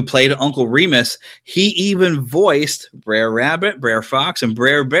 who played Uncle Remus, he even voiced Brer Rabbit, Brer Fox, and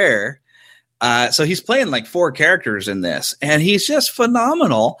Brer Bear So he's playing like 4 characters in this, and he's just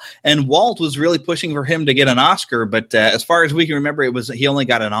phenomenal. And Walt was really pushing for him to get an Oscar, but as far as we can remember, he only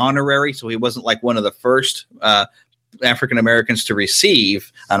got an honorary, so he wasn't like one of the first African Americans to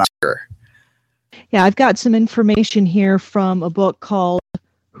receive an Oscar. Yeah, I've got some information here from a book called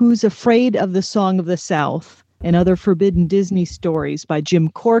Who's Afraid of the Song of the South and Other Forbidden Disney Stories by Jim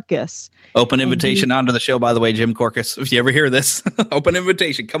Korkis. Open invitation onto the show, by the way, Jim Korkis. If you ever hear this, open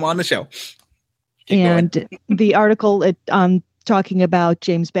invitation. Come on the show. And the article talking about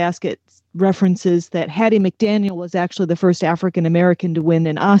James Baskett references that Hattie McDaniel was actually the first African American to win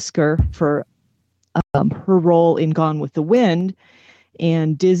an Oscar for her role in Gone with the Wind.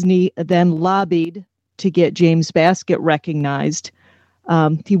 And Disney then lobbied to get James Baskett recognized.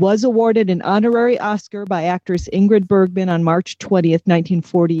 He was awarded an honorary Oscar by actress Ingrid Bergman on March 20th,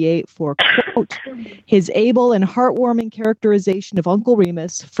 1948 for, quote, his able and heartwarming characterization of Uncle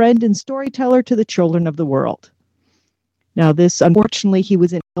Remus, friend and storyteller to the children of the world. Now, unfortunately, he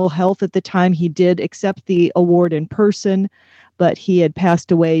was in ill health at the time. He did accept the award in person, but he had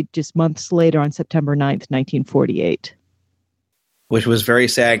passed away just months later on September 9th, 1948. Which was very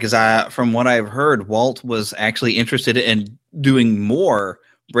sad because from what I've heard, Walt was actually interested in doing more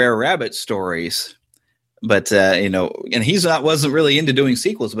Brer Rabbit stories. But, and wasn't really into doing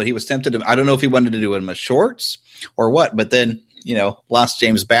sequels, but he was tempted to, I don't know if he wanted to do them as shorts or what, but then, lost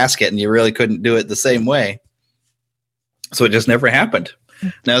James Baskett and you really couldn't do it the same way. So it just never happened.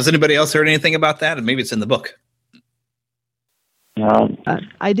 Now, has anybody else heard anything about that? And maybe it's in the book.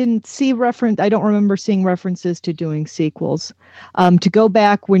 I didn't see I don't remember seeing references to doing sequels. To go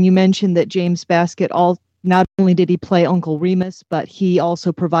back when you mentioned that James Baskett, not only did he play Uncle Remus, but he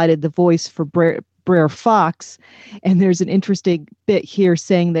also provided the voice for Brer Fox. And there's an interesting bit here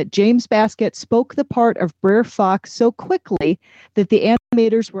saying that James Baskett spoke the part of Brer Fox so quickly that the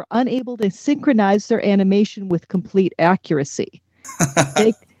animators were unable to synchronize their animation with complete accuracy.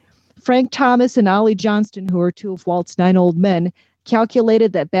 Frank Thomas and Ollie Johnston, who are 2 of Walt's 9 old men,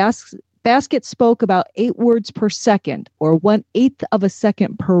 calculated that Baskett spoke about 8 words per second, or 1/8 of a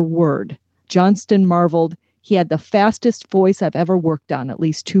second per word. Johnston marveled, he had the fastest voice I've ever worked on, at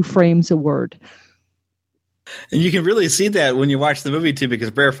least 2 frames a word. And you can really see that when you watch the movie, too, because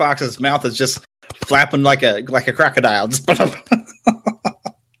Brer Fox's mouth is just flapping like a crocodile. But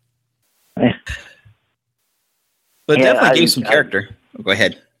definitely gave some character. Go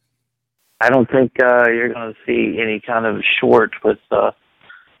ahead. I don't think you're going to see any kind of short with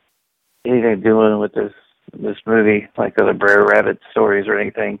anything doing with this movie, like the Brer Rabbit stories or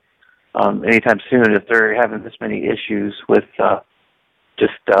anything, anytime soon. If they're having this many issues with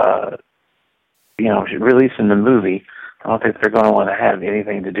releasing the movie, I don't think they're going to want to have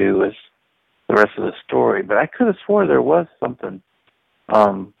anything to do with the rest of the story. But I could have swore there was something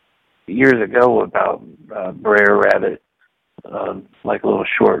years ago about Brer Rabbit, like a little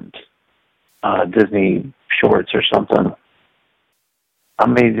short. Disney shorts or something. I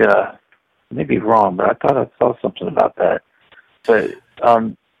may be wrong, but I thought I saw something about that. But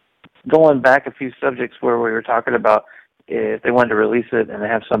going back a few subjects where we were talking about if they wanted to release it and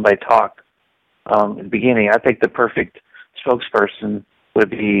have somebody talk at the beginning, I think the perfect spokesperson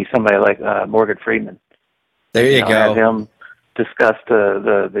would be somebody like Morgan Freeman. There you go. Have him discuss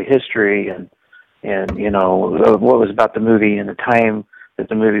the history and what was about the movie and the time that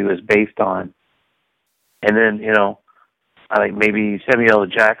the movie was based on. And then, I think maybe Samuel L.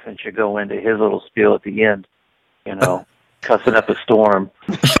 Jackson should go into his little spiel at the end, cussing up a storm.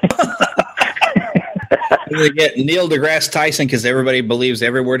 They get Neil deGrasse Tyson because everybody believes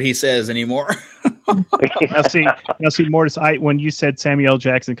every word he says anymore. Now see, Mortis, when you said Samuel L.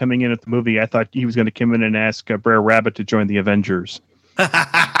 Jackson coming in at the movie, I thought he was going to come in and ask Brer Rabbit to join the Avengers. There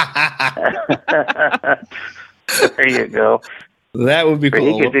you go. That would be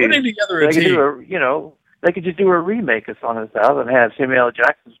cool. They could just do a remake of Song of the South and have Samuel L.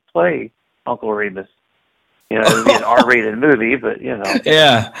 Jackson play Uncle Remus. It would be an R-rated movie, but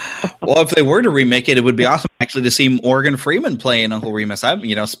Yeah. Well, if they were to remake it, it would be awesome actually to see Morgan Freeman playing Uncle Remus.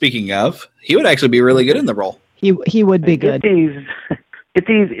 Speaking of, he would actually be really good in the role. He would be good. Get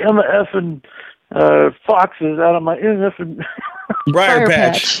these MF and foxes out of my MF and Briar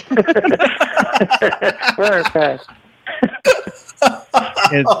Patch. Briar Patch.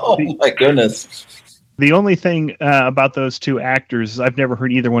 My goodness. The only thing about those 2 actors is I've never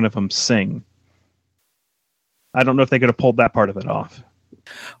heard either one of them sing. I don't know if they could have pulled that part of it off.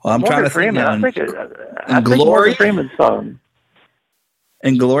 Well, I'm trying to think. I think Morgan Freeman's song.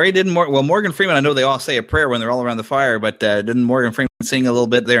 And Glory didn't Morgan Freeman, I know they all say a prayer when they're all around the fire, but didn't Morgan Freeman sing a little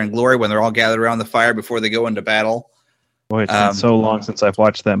bit there in Glory when they're all gathered around the fire before they go into battle? Boy, it's been so long since I've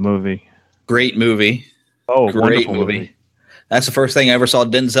watched that movie. Great movie. Oh, Great wonderful movie. That's the first thing I ever saw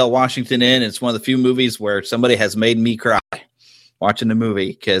Denzel Washington in. It's one of the few movies where somebody has made me cry watching the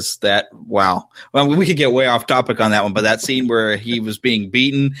movie because wow. Well, we could get way off topic on that one, but that scene where he was being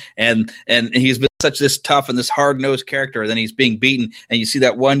beaten and he's been such this tough and this hard-nosed character, and then he's being beaten and you see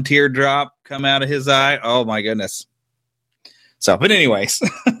that one teardrop come out of his eye. Oh my goodness. So, but anyways,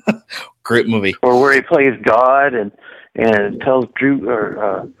 great movie. Or where he plays God and tells Drew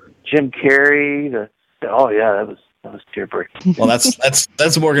or Jim Carrey oh yeah, that was tear breaking. Well,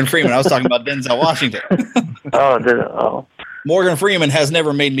 that's Morgan Freeman. I was talking about Denzel Washington. Morgan Freeman has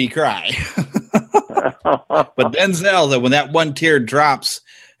never made me cry. But Denzel, though, when that one tear drops,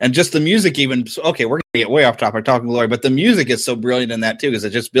 and just the music even, okay, we're going to get way off topic talking glory, but the music is so brilliant in that too, because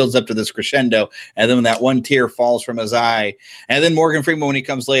it just builds up to this crescendo, and then when that one tear falls from his eye, and then Morgan Freeman, when he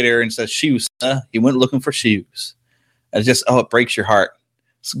comes later and says, shoes, he went looking for shoes. It's just, it breaks your heart.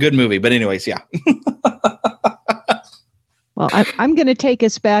 It's a good movie, but anyways, yeah. Well, I'm going to take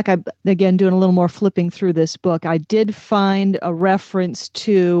us back. I'm, again, doing a little more flipping through this book. I did find a reference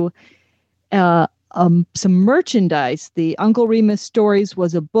to some merchandise. The Uncle Remus Stories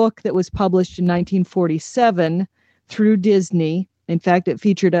was a book that was published in 1947 through Disney. In fact, it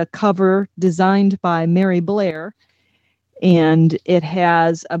featured a cover designed by Mary Blair, and it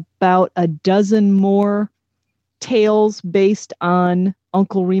has about a dozen more tales based on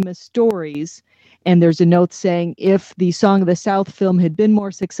Uncle Remus stories. And there's a note saying, if the Song of the South film had been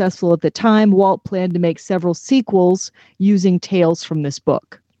more successful at the time, Walt planned to make several sequels using tales from this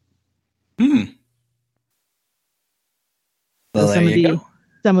book. Well, So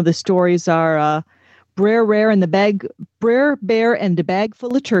some of the stories are Brer Bear and the Bag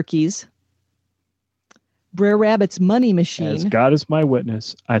Full of Turkeys, Brer Rabbit's Money Machine. As God is my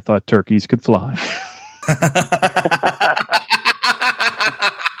witness, I thought turkeys could fly.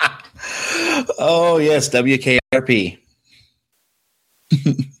 Oh, yes, WKRP.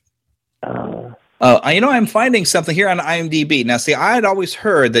 I'm finding something here on IMDb. Now, see, I had always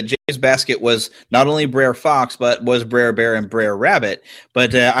heard that James Baskett was not only Brer Fox, but was Brer Bear and Brer Rabbit.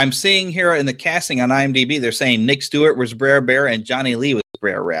 But I'm seeing here in the casting on IMDb, they're saying Nick Stewart was Brer Bear and Johnny Lee was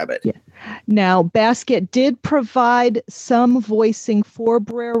Brer Rabbit. Yeah. Now, Baskett did provide some voicing for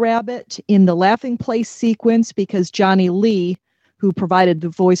Brer Rabbit in the Laughing Place sequence because Johnny Lee, who provided the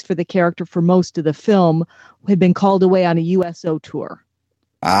voice for the character for most of the film, had been called away on a USO tour.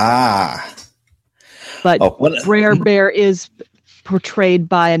 But Brer Bear is portrayed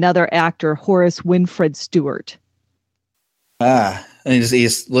by another actor, Horace Winfred Stewart. And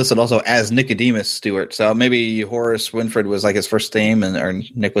he's listed also as Nicodemus Stewart. So maybe Horace Winfred was like his first name, or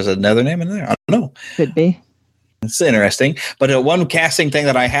Nick was another name in there. I don't know. Could be. It's interesting. But one casting thing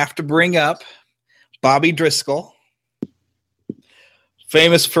that I have to bring up, Bobby Driscoll,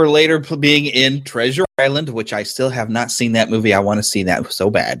 famous for later being in Treasure Island, which I still have not seen that movie. I want to see that so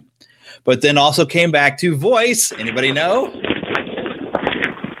bad. But then also came back to voice. Anybody know?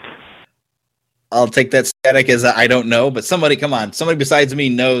 I'll take that static as I don't know, but somebody, come on. Somebody besides me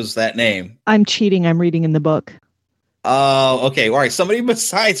knows that name. I'm cheating. I'm reading in the book. Oh, okay. All right. Somebody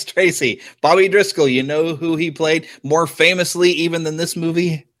besides Tracy. Bobby Driscoll, you know who he played more famously even than this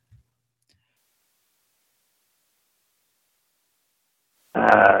movie?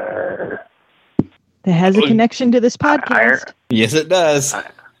 That has a connection to this podcast. Yes, it does.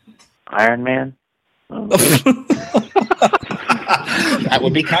 Iron Man. That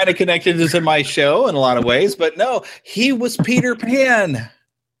would be kind of connected to my show in a lot of ways, but no, he was Peter Pan.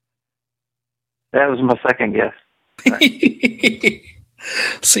 That was my second guess.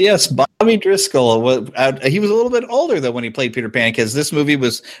 So yes, Bobby Driscoll. He was a little bit older though when he played Peter Pan, because this movie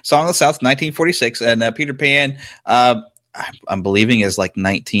was Song of the South, 1946, and Peter Pan, I'm believing is like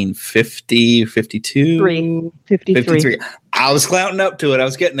 1950, 52, 53. I was clounting up to it. I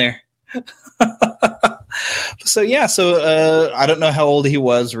was getting there. So I don't know how old he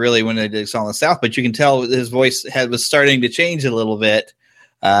was really when they did Song of the South, but you can tell his voice was starting to change a little bit.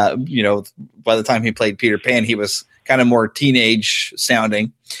 By the time he played Peter Pan, he was kind of more teenage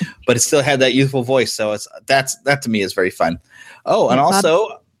sounding, but it still had that youthful voice. So that to me is very fun. Oh, and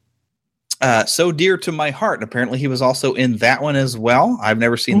also So Dear to My Heart. Apparently he was also in that one as well. I've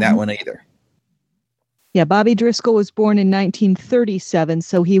never seen that one either. Yeah, Bobby Driscoll was born in 1937,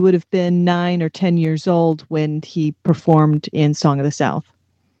 so he would have been 9 or 10 years old when he performed in Song of the South.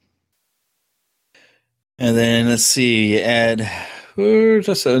 And then let's see, Ed,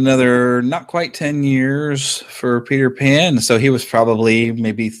 just another not quite 10 years for Peter Pan. So he was probably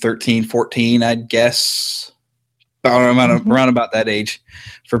maybe 13, 14, I'd guess, around about that age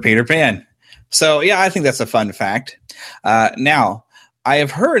for Peter Pan. So yeah, I think that's a fun fact. Now, I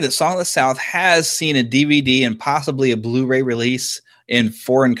have heard that Song of the South has seen a DVD and possibly a Blu-ray release in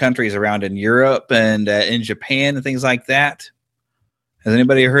foreign countries around in Europe and in Japan and things like that. Has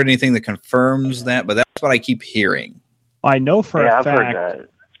anybody heard anything that confirms that? But that's what I keep hearing. I know for Yeah, a I've heard fact. that.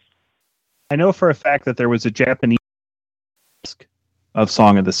 I know for a fact that there was a Japanese disc of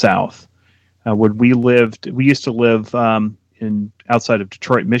Song of the South. When we used to live in outside of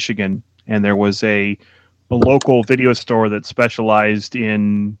Detroit, Michigan, and there was a local video store that specialized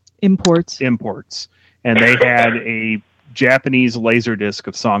in imports, and they had a Japanese Laserdisc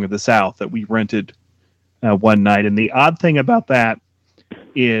of Song of the South that we rented one night. And the odd thing about that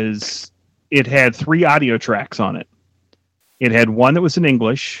is it had 3 audio tracks on it. It had one that was in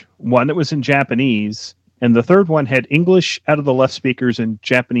English, one that was in Japanese, and the third one had English out of the left speakers and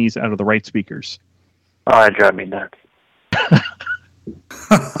Japanese out of the right speakers. Oh, that drives me nuts.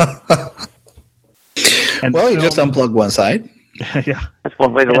 And well, you just unplug one side. Yeah. That's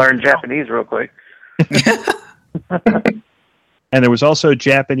one way to learn Japanese real quick. And there was also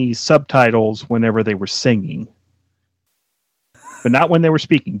Japanese subtitles whenever they were singing. But not when they were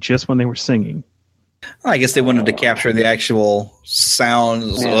speaking, just when they were singing. Well, I guess they wanted to capture the actual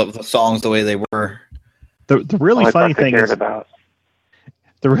sounds of the songs the way they were. The really funny thing is about.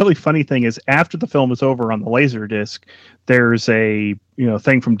 the really funny thing is after the film is over on the Laserdisc, there's a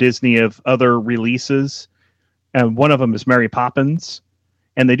thing from Disney of other releases, and one of them is Mary Poppins,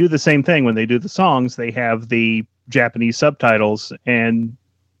 and they do the same thing when they do the songs. They have the Japanese subtitles, and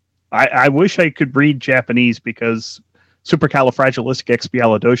I wish I could read Japanese because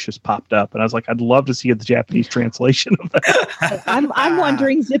Supercalifragilisticexpialidocious popped up, and I was like, I'd love to see the Japanese translation of that. I'm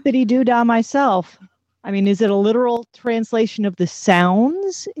wondering zippity doo dah myself. I mean, is it a literal translation of the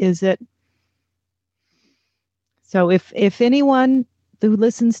sounds? Is it? So if anyone who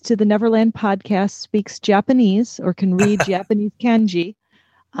listens to the Neverland podcast speaks Japanese or can read Japanese kanji,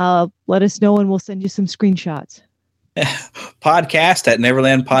 let us know and we'll send you some screenshots. Podcast at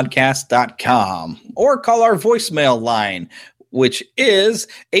neverlandpodcast.com or call our voicemail line, which is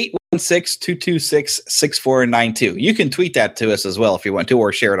 816-226-6492. You can tweet that to us as well if you want to,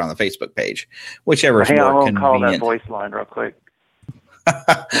 or share it on the Facebook page, whichever is Hey, more I'm convenient. call that voice line real quick.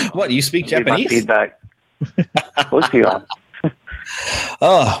 What, you speak Give my Japanese? feedback. What's you on?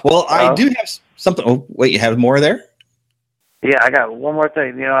 Oh, well, I do have something. Oh, wait, you have more there? Yeah, I got one more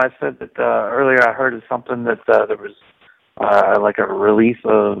thing. I said that earlier I heard of something that there was like a release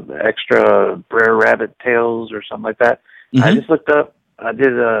of extra Brer Rabbit tales or something like that. Mm-hmm. I just looked up, I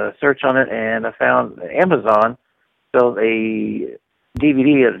did a search on it, and I found Amazon sells a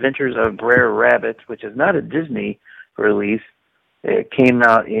DVD, Adventures of Brer Rabbit, which is not a Disney release. It came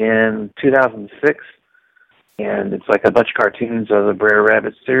out in 2006, and it's like a bunch of cartoons of the Brer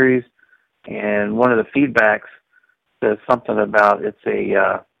Rabbit series. And one of the feedbacks says something about it's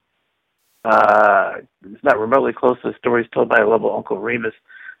not remotely close to the stories told by a lovable Uncle Remus.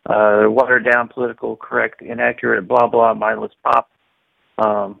 Watered down, political, correct, inaccurate, blah blah, mindless pop.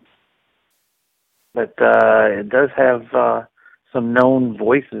 But it does have some known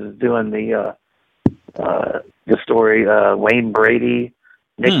voices doing the story. Wayne Brady,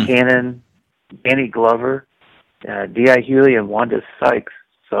 Nick Cannon, Danny Glover, D.I. Hewley, and Wanda Sykes.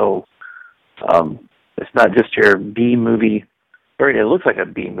 So it's not just your B movie. It looks like a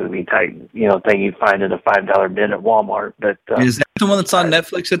B movie type, thing you find in a $5 bin at Walmart. But is that the one that's on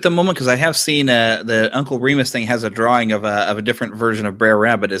Netflix at the moment? Because I have seen the Uncle Remus thing has a drawing of a different version of Brer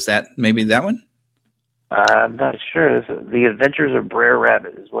Rabbit. Is that maybe that one? I'm not sure. The Adventures of Brer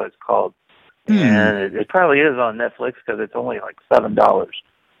Rabbit is what it's called, and it probably is on Netflix because it's only like $7.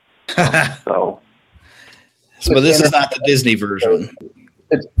 So this is not the Disney version.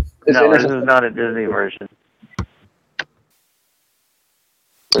 No, this is not a Disney version.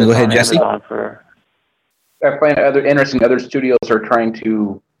 Go ahead, Jesse. I find other studios are trying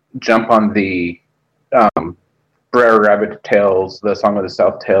to jump on the Brer Rabbit tales, the Song of the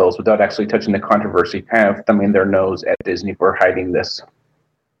South tales, without actually touching the controversy, kind of thumbing their nose at Disney for hiding this.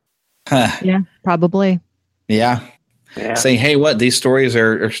 Yeah, probably. Yeah. Saying, hey, these stories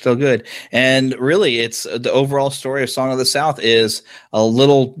are still good. And really, it's the overall story of Song of the South is a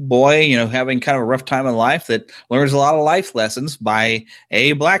little boy, having kind of a rough time in life that learns a lot of life lessons by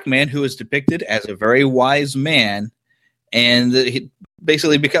a black man who is depicted as a very wise man. And he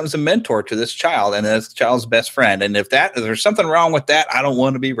basically becomes a mentor to this child and this child's best friend. And if there's something wrong with that, I don't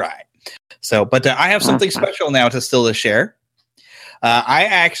want to be right. So, but I have something special now to share.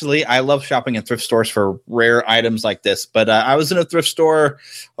 I love shopping in thrift stores for rare items like this, but I was in a thrift store,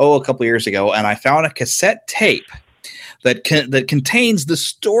 a couple years ago, and I found a cassette tape that contains the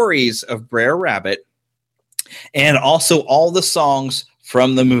stories of Brer Rabbit and also all the songs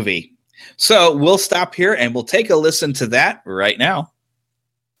from the movie. So we'll stop here and we'll take a listen to that right now.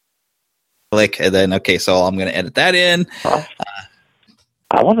 Click, and then, okay, so I'm going to edit that in.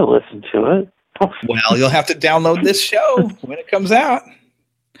 I want to listen to it. Well, you'll have to download this show when it comes out.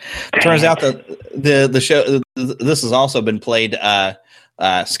 Turns out that the show, this has also been played.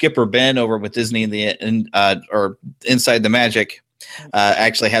 Skipper Ben over with Disney or Inside the Magic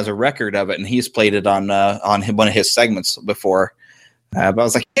actually has a record of it, and he's played it on one of his segments before. But I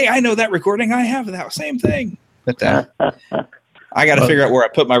was like, hey, I know that recording. I have that same thing. But I got to figure out where I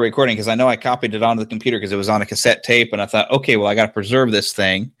put my recording, because I know I copied it onto the computer because it was on a cassette tape, and I thought, okay, well, I got to preserve this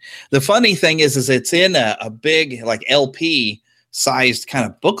thing. The funny thing is it's in a big like LP sized kind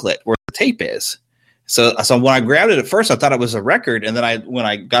of booklet where the tape is. So when I grabbed it at first, I thought it was a record, and then when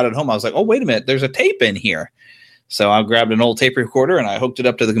I got it home, I was like, oh, wait a minute, there's a tape in here. So I grabbed an old tape recorder and I hooked it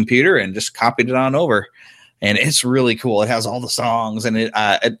up to the computer and just copied it on over. And it's really cool. It has all the songs, and it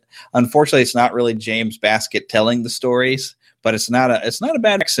unfortunately it's not really James Baskett telling the stories, but it's not a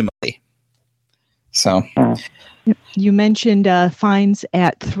bad facsimile. So you mentioned finds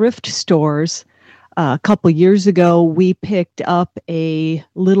at thrift stores. A couple years ago, we picked up a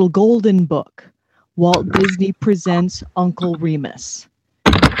little golden book, Walt Disney Presents Uncle Remus.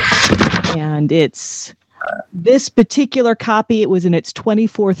 And it's this particular copy, it was in its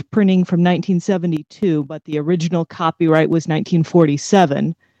 24th printing from 1972, but the original copyright was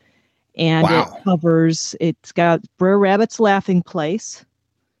 1947. And it's got Brer Rabbit's laughing place.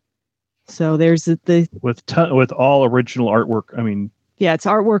 So there's the with all original artwork. I mean, yeah, it's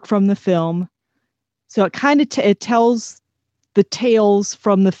artwork from the film. So it kind of it tells the tales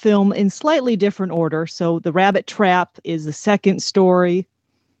from the film in slightly different order. So the Rabbit Trap is the second story,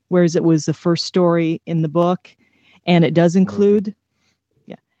 whereas it was the first story in the book, and it does include,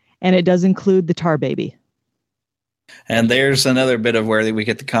 the Tar Baby. And there's another bit of where we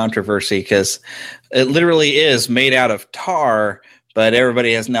get the controversy, because it literally is made out of tar, but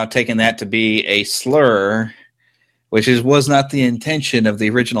everybody has now taken that to be a slur, which was not the intention of the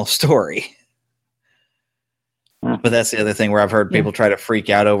original story. But that's the other thing where I've heard people try to freak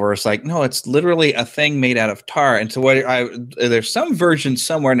out over. It's like, no, it's literally a thing made out of tar. And so there's some version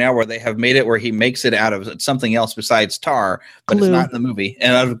somewhere now where they have made it where he makes it out of something else besides tar, but glue. It's not in the movie.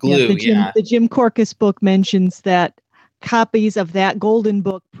 And out of glue, The Jim Korkis book mentions that copies of that golden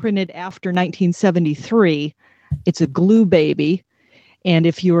book printed after 1973, it's a glue baby. And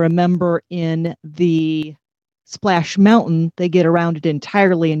if you remember in the Splash Mountain, they get around it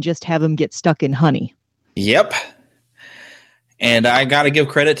entirely and just have him get stuck in honey. Yep. And I got to give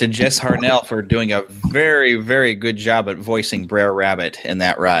credit to Jess Harnell for doing a very, very good job at voicing Brer Rabbit in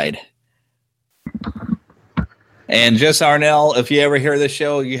that ride. And Jess Harnell, if you ever hear this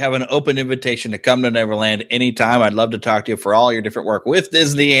show, you have an open invitation to come to Neverland anytime. I'd love to talk to you for all your different work with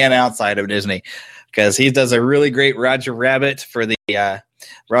Disney and outside of Disney, because he does a really great Roger Rabbit for the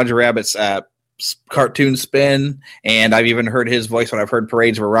Roger Rabbit's cartoon spin, and I've even heard his voice when I've heard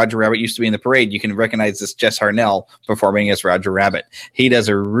parades where Roger Rabbit used to be in the parade. You can recognize this Jess Harnell performing as Roger Rabbit. He does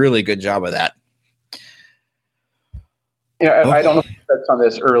a really good job of that. Yeah, I don't know if you touched on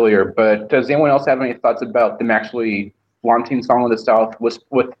this earlier, but does anyone else have any thoughts about them actually flaunting Song of the South with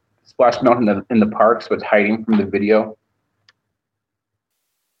Splash Mountain in the parks, but hiding from the video?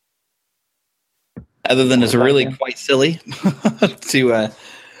 Other than it's really quite silly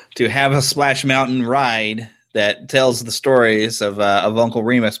to have a Splash Mountain ride that tells the stories of Uncle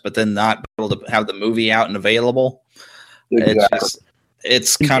Remus, but then not be able to have the movie out and available. Exactly.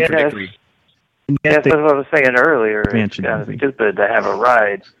 It's contradictory. Yes, that's what I was saying earlier. It's kind of stupid to have a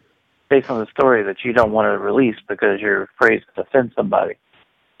ride based on the story that you don't want to release because you're afraid to offend somebody.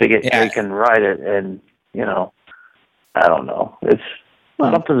 They can ride it, and I don't know.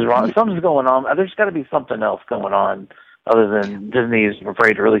 Something's wrong. Something's going on. There's got to be something else going on other than Disney's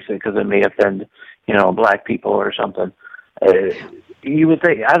afraid to release it because it may offend, black people or something. You would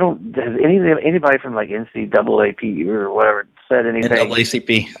think has anybody from like NCAAP or whatever said anything?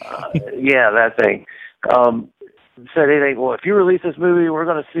 NAACP. Yeah, that thing. Said anything? Well, if you release this movie, we're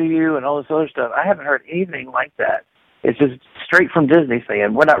going to sue you and all this other stuff. I haven't heard anything like that. It's just straight from Disney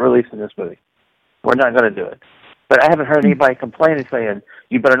saying we're not releasing this movie. We're not going to do it. But I haven't heard anybody complaining saying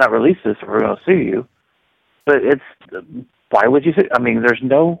you better not release this or we're going to sue you. But why would you sue? I mean,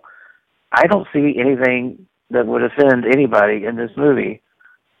 I don't see anything that would offend anybody in this movie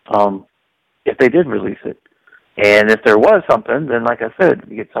if they did release it. And if there was something, then like I said,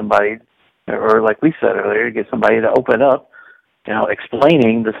 you get somebody, or like we said earlier, you get somebody to open up,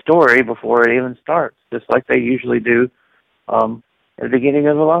 explaining the story before it even starts, just like they usually do at the beginning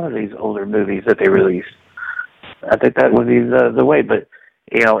of a lot of these older movies that they release. I think that would be the way. But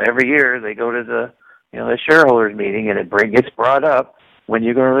every year they go to the the shareholders meeting, and it gets brought up when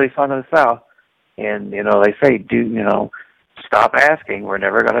you're going to release Fun of the South, and they say, stop asking. We're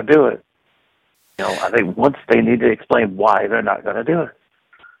never going to do it. I think once they need to explain why they're not going to do it.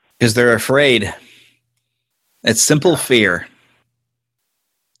 Because they're afraid. It's simple fear.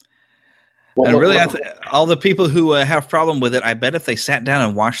 And really, all the people who have problem with it, I bet if they sat down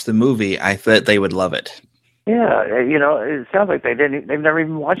and watched the movie, I bet they would love it. Yeah, it sounds like they've never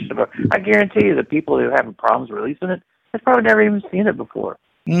even watched it before. I guarantee you the people who have problems releasing it, they've probably never even seen it before.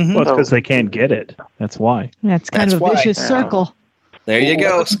 Mm-hmm. Well, it's because they can't get it. That's why. That's kind of a vicious circle. There you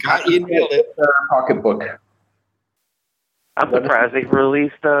go, Scott. You nailed it. Pocketbook. I'm surprised they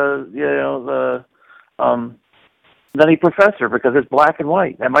released the Nutty Professor because it's black and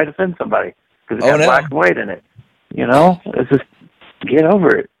white. That might offend somebody because it's got black and white in it. It's just get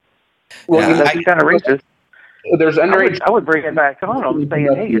over it. Well, that's kind of racist. There's underage. I would bring it back on them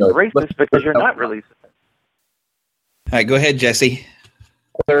saying, "Hey, it's racist because you're not releasing it." All right, go ahead, Jesse.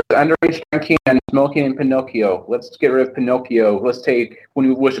 There's underage drinking and smoking in Pinocchio. Let's get rid of Pinocchio. Let's take When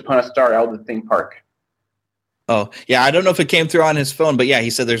We Wish Upon a Star out of the theme park. Oh, yeah, I don't know if it came through on his phone, but yeah, he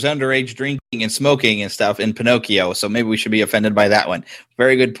said there's underage drinking and smoking and stuff in Pinocchio, so maybe we should be offended by that one.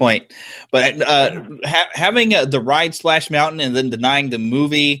 Very good point. But having the ride Splash Mountain and then denying the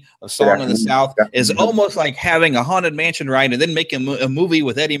movie of Song of the South is almost like having a Haunted Mansion ride and then making a movie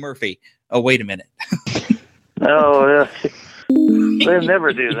with Eddie Murphy. Oh, wait a minute. No, they'll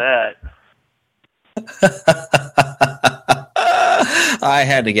never do that. I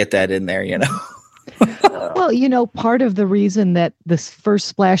had to get that in there, Well, part of the reason that this first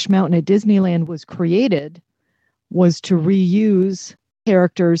Splash Mountain at Disneyland was created was to reuse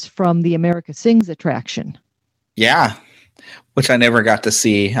characters from the America Sings attraction. Yeah, which I never got to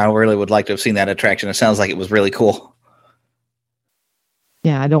see. I really would like to have seen that attraction. It sounds like it was really cool.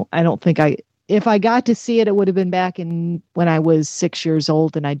 Yeah, I don't think if I got to see it, it would have been back when I was 6 years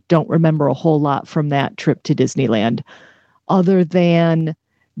old, and I don't remember a whole lot from that trip to Disneyland, other than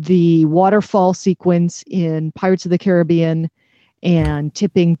the waterfall sequence in Pirates of the Caribbean and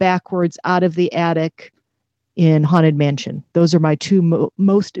tipping backwards out of the attic in Haunted Mansion. Those are my two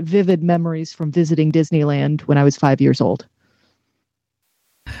most vivid memories from visiting Disneyland when I was 5 years old.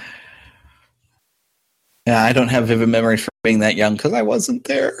 Yeah, I don't have vivid memories from being that young because I wasn't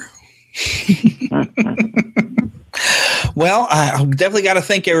there. Well, I definitely got to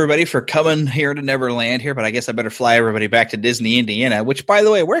thank everybody for coming here to Neverland here, but I guess I better fly everybody back to Disney, Indiana, which, by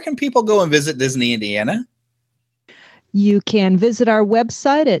the way, where can people go and visit Disney, Indiana? You can visit our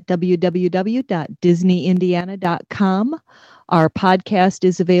website at www.disneyindiana.com. Our podcast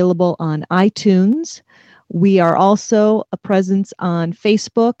is available on iTunes. We are also a presence on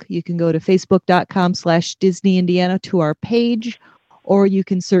Facebook. You can go to facebook.com/Disney Indiana to our page, or you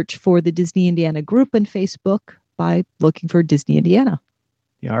can search for the Disney Indiana group in Facebook by looking for Disney Indiana.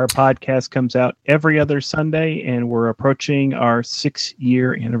 Yeah, our podcast comes out every other Sunday, and we're approaching our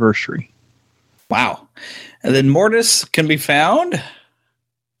 6-year anniversary. Wow. And then Mortis can be found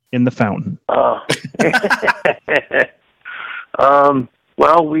in the fountain. Well,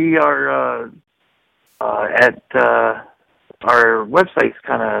 we are at our website's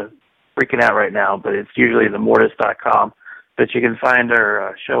kind of freaking out right now, but it's usually themortis.com. But you can find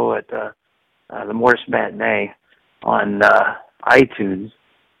our show at the Mortis Matinee on iTunes,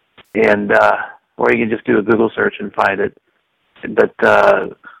 and or you can just do a Google search and find it. But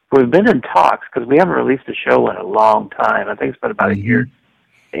we've been in talks because we haven't released a show in a long time. I think it's been about a year.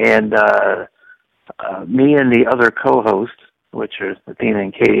 And me and the other co-hosts, which are Athena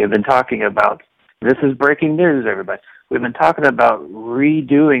and Katie, have been talking about, this is breaking news, everybody. We've been talking about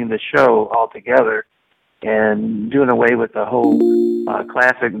redoing the show altogether and doing away with the whole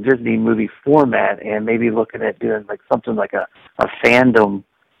classic Disney movie format and maybe looking at doing like something like a fandom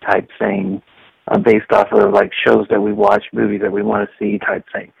type thing based off of like shows that we watch, movies that we want to see type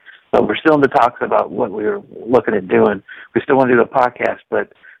thing. So we're still in the talks about what we're looking at doing. We still want to do a podcast,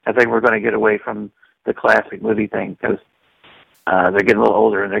 but I think we're going to get away from the classic movie thing because they're getting a little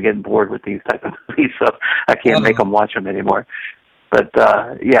older and they're getting bored with these type of movies, so I can't make them watch them anymore. But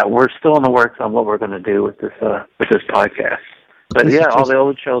yeah, we're still in the works on what we're going to do with this podcast. But yeah, all the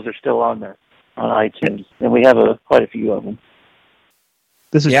old shows are still on there on iTunes, and we have quite a few of them.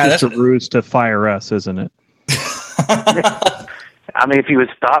 This is just a ruse to fire us, isn't it? I mean, if you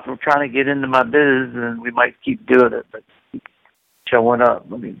would stop from trying to get into my business, then we might keep doing it. But showing up,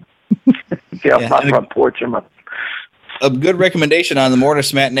 I mean, get off my front porch and my a good recommendation on the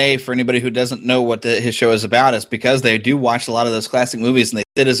Mortis Matinee for anybody who doesn't know what his show is about is because they do watch a lot of those classic movies and they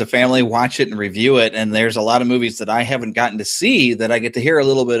sit as a family, watch it and review it. And there's a lot of movies that I haven't gotten to see that I get to hear a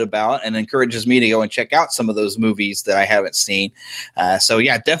little bit about, and encourages me to go and check out some of those movies that I haven't seen. So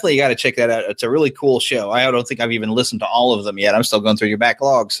yeah, definitely you got to check that out. It's a really cool show. I don't think I've even listened to all of them yet. I'm still going through your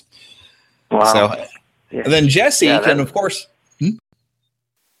backlogs. Wow. So, Yeah. and then Jesse can, of course,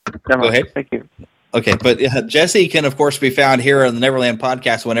 Go ahead. Thank you. Okay, but Jesse can, of course, be found here on the Neverland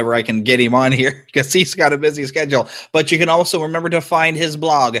podcast whenever I can get him on here because he's got a busy schedule. But you can also remember to find his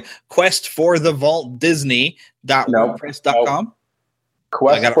blog, questforthevaultdisney.wordpress.com.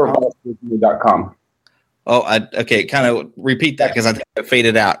 Questforvaultdisney.com. Okay, kind of repeat that because I think it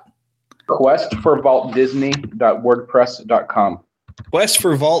faded out. Questforvaultdisney.wordpress.com.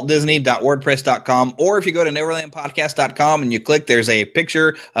 questforvaultdisney.wordpress.com, or if you go to neverlandpodcast.com and you click, there's a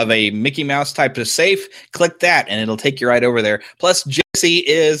picture of a Mickey Mouse type of safe. Click that and it'll take you right over there. Plus, Jesse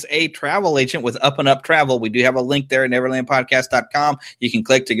is a travel agent with Up and Up Travel. We do have a link there at neverlandpodcast.com. You can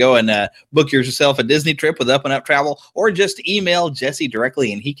click to go and book yourself a Disney trip with Up and Up Travel, or just email Jesse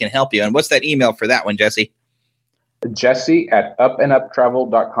directly and he can help you. And what's that email for that one, Jesse?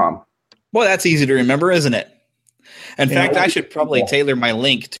 Jesse@upanduptravel.com. Well, that's easy to remember, isn't it? In fact, I should probably tailor my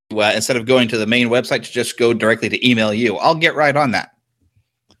link to, instead of going to the main website, to just go directly to email you. I'll get right on that.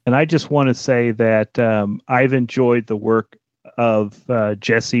 And I just want to say that I've enjoyed the work of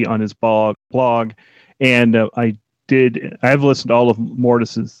Jesse on his blog, and I've listened to all of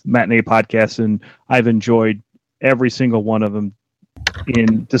Mortis's Matinee podcasts, and I've enjoyed every single one of them,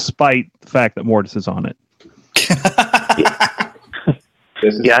 despite the fact that Mortis is on it.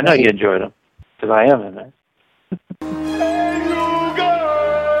 Yeah, I know you enjoyed them because I am in there.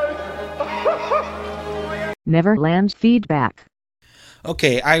 Neverland feedback.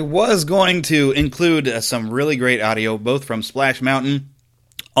 Okay, I was going to include some really great audio, both from Splash Mountain.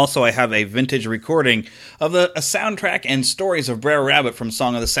 Also, I have a vintage recording of a soundtrack and stories of Brer Rabbit from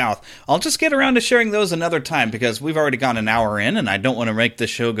Song of the South. I'll just get around to sharing those another time because we've already gone an hour in and I don't want to make the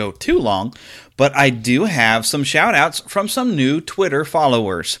show go too long. But I do have some shout-outs from some new Twitter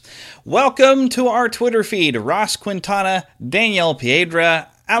followers. Welcome to our Twitter feed, Ross Quintana, Danielle Piedra,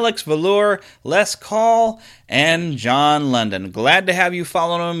 Alex Velour, Les Call, and John London. Glad to have you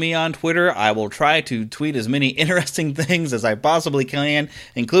following me on Twitter. I will try to tweet as many interesting things as I possibly can,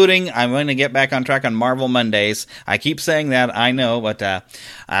 including I'm going to get back on track on Marvel Mondays. I keep saying that, I know, but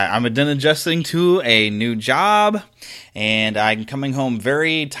I'm done adjusting to a new job, and I'm coming home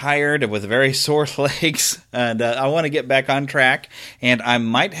very tired with very sore legs, and I want to get back on track, and I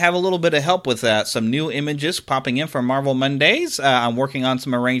might have a little bit of help with some new images popping in for Marvel Mondays. I'm working on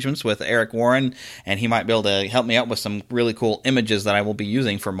some arrangements with Eric Warren, and he might be able to help me out with some really cool images that I will be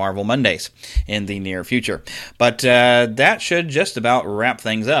using for Marvel Mondays in the near future. But that should just about wrap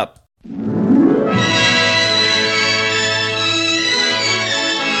things up.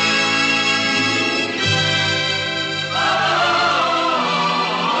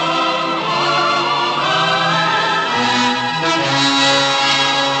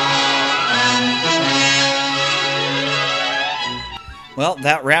 Well,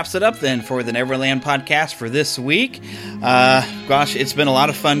 that wraps it up then for the Neverland podcast for this week. Gosh, it's been a lot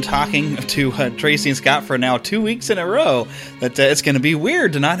of fun talking to Tracy and Scott for now 2 weeks in a row. That it's going to be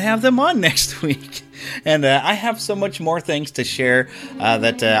weird to not have them on next week. And I have so much more things to share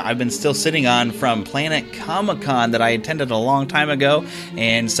that I've been still sitting on from Planet Comic-Con that I attended a long time ago.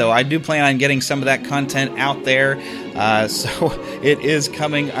 And so I do plan on getting some of that content out there. So it is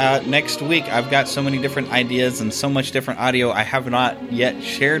coming next week. I've got so many different ideas and so much different audio I have not yet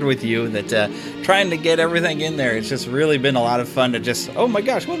shared with you that trying to get everything in there, it's just really been a lot of fun to just, oh my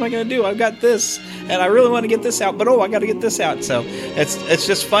gosh, what am I going to do? I've got this and I really want to get this out, but I got to get this out. So it's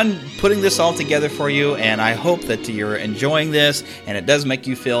just fun putting this all together for you, and I hope that you're enjoying this and it does make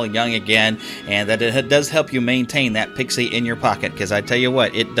you feel young again, and that it does help you maintain that pixie in your pocket, because I tell you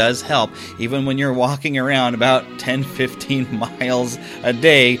what, it does help even when you're walking around about 10-15 miles a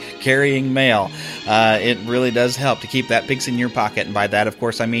day carrying mail. It really does help to keep that pixie in your pocket, and by that of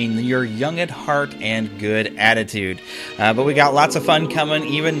course I mean you're young at heart and good attitude. But we got lots of fun coming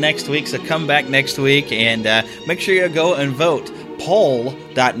even next week, so come back next week and make sure you go and vote.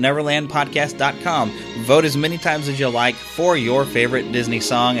 poll.neverlandpodcast.com. Vote as many times as you like for your favorite Disney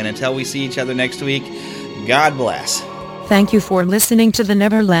song, and until we see each other next week, God bless. Thank you for listening to the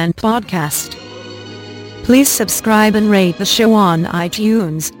Neverland podcast. Please subscribe and rate the show on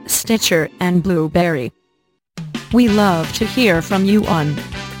iTunes, Stitcher, and Blueberry. We love to hear from you on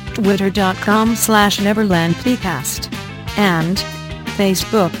twitter.com/neverlandpodcast and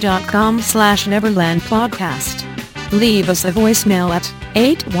facebook.com/neverlandpodcast. Leave us a voicemail at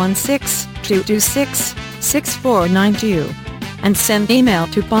 816-226-6492 and send email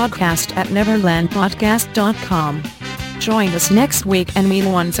to podcast@neverlandpodcast.com. Join us next week and we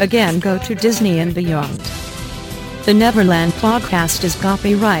once again go to Disney and beyond. The Neverland Podcast is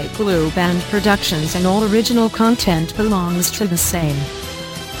copyright Blue Band Productions and all original content belongs to the same.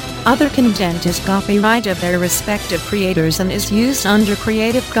 Other content is copyright of their respective creators and is used under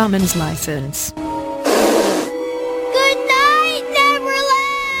Creative Commons license.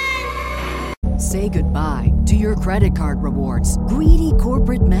 Say goodbye to your credit card rewards. Greedy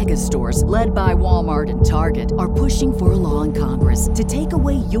corporate mega stores, led by Walmart and Target, are pushing for a law in Congress to take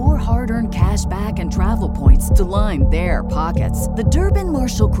away your hard-earned cash back and travel points to line their pockets. The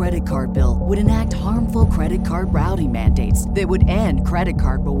Durbin-Marshall credit card bill would enact harmful credit card routing mandates that would end credit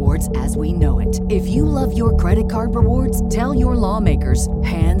card rewards as we know it. If you love your credit card rewards, tell your lawmakers,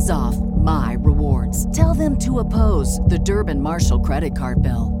 hands off my rewards. Tell them to oppose the Durbin-Marshall credit card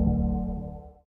bill.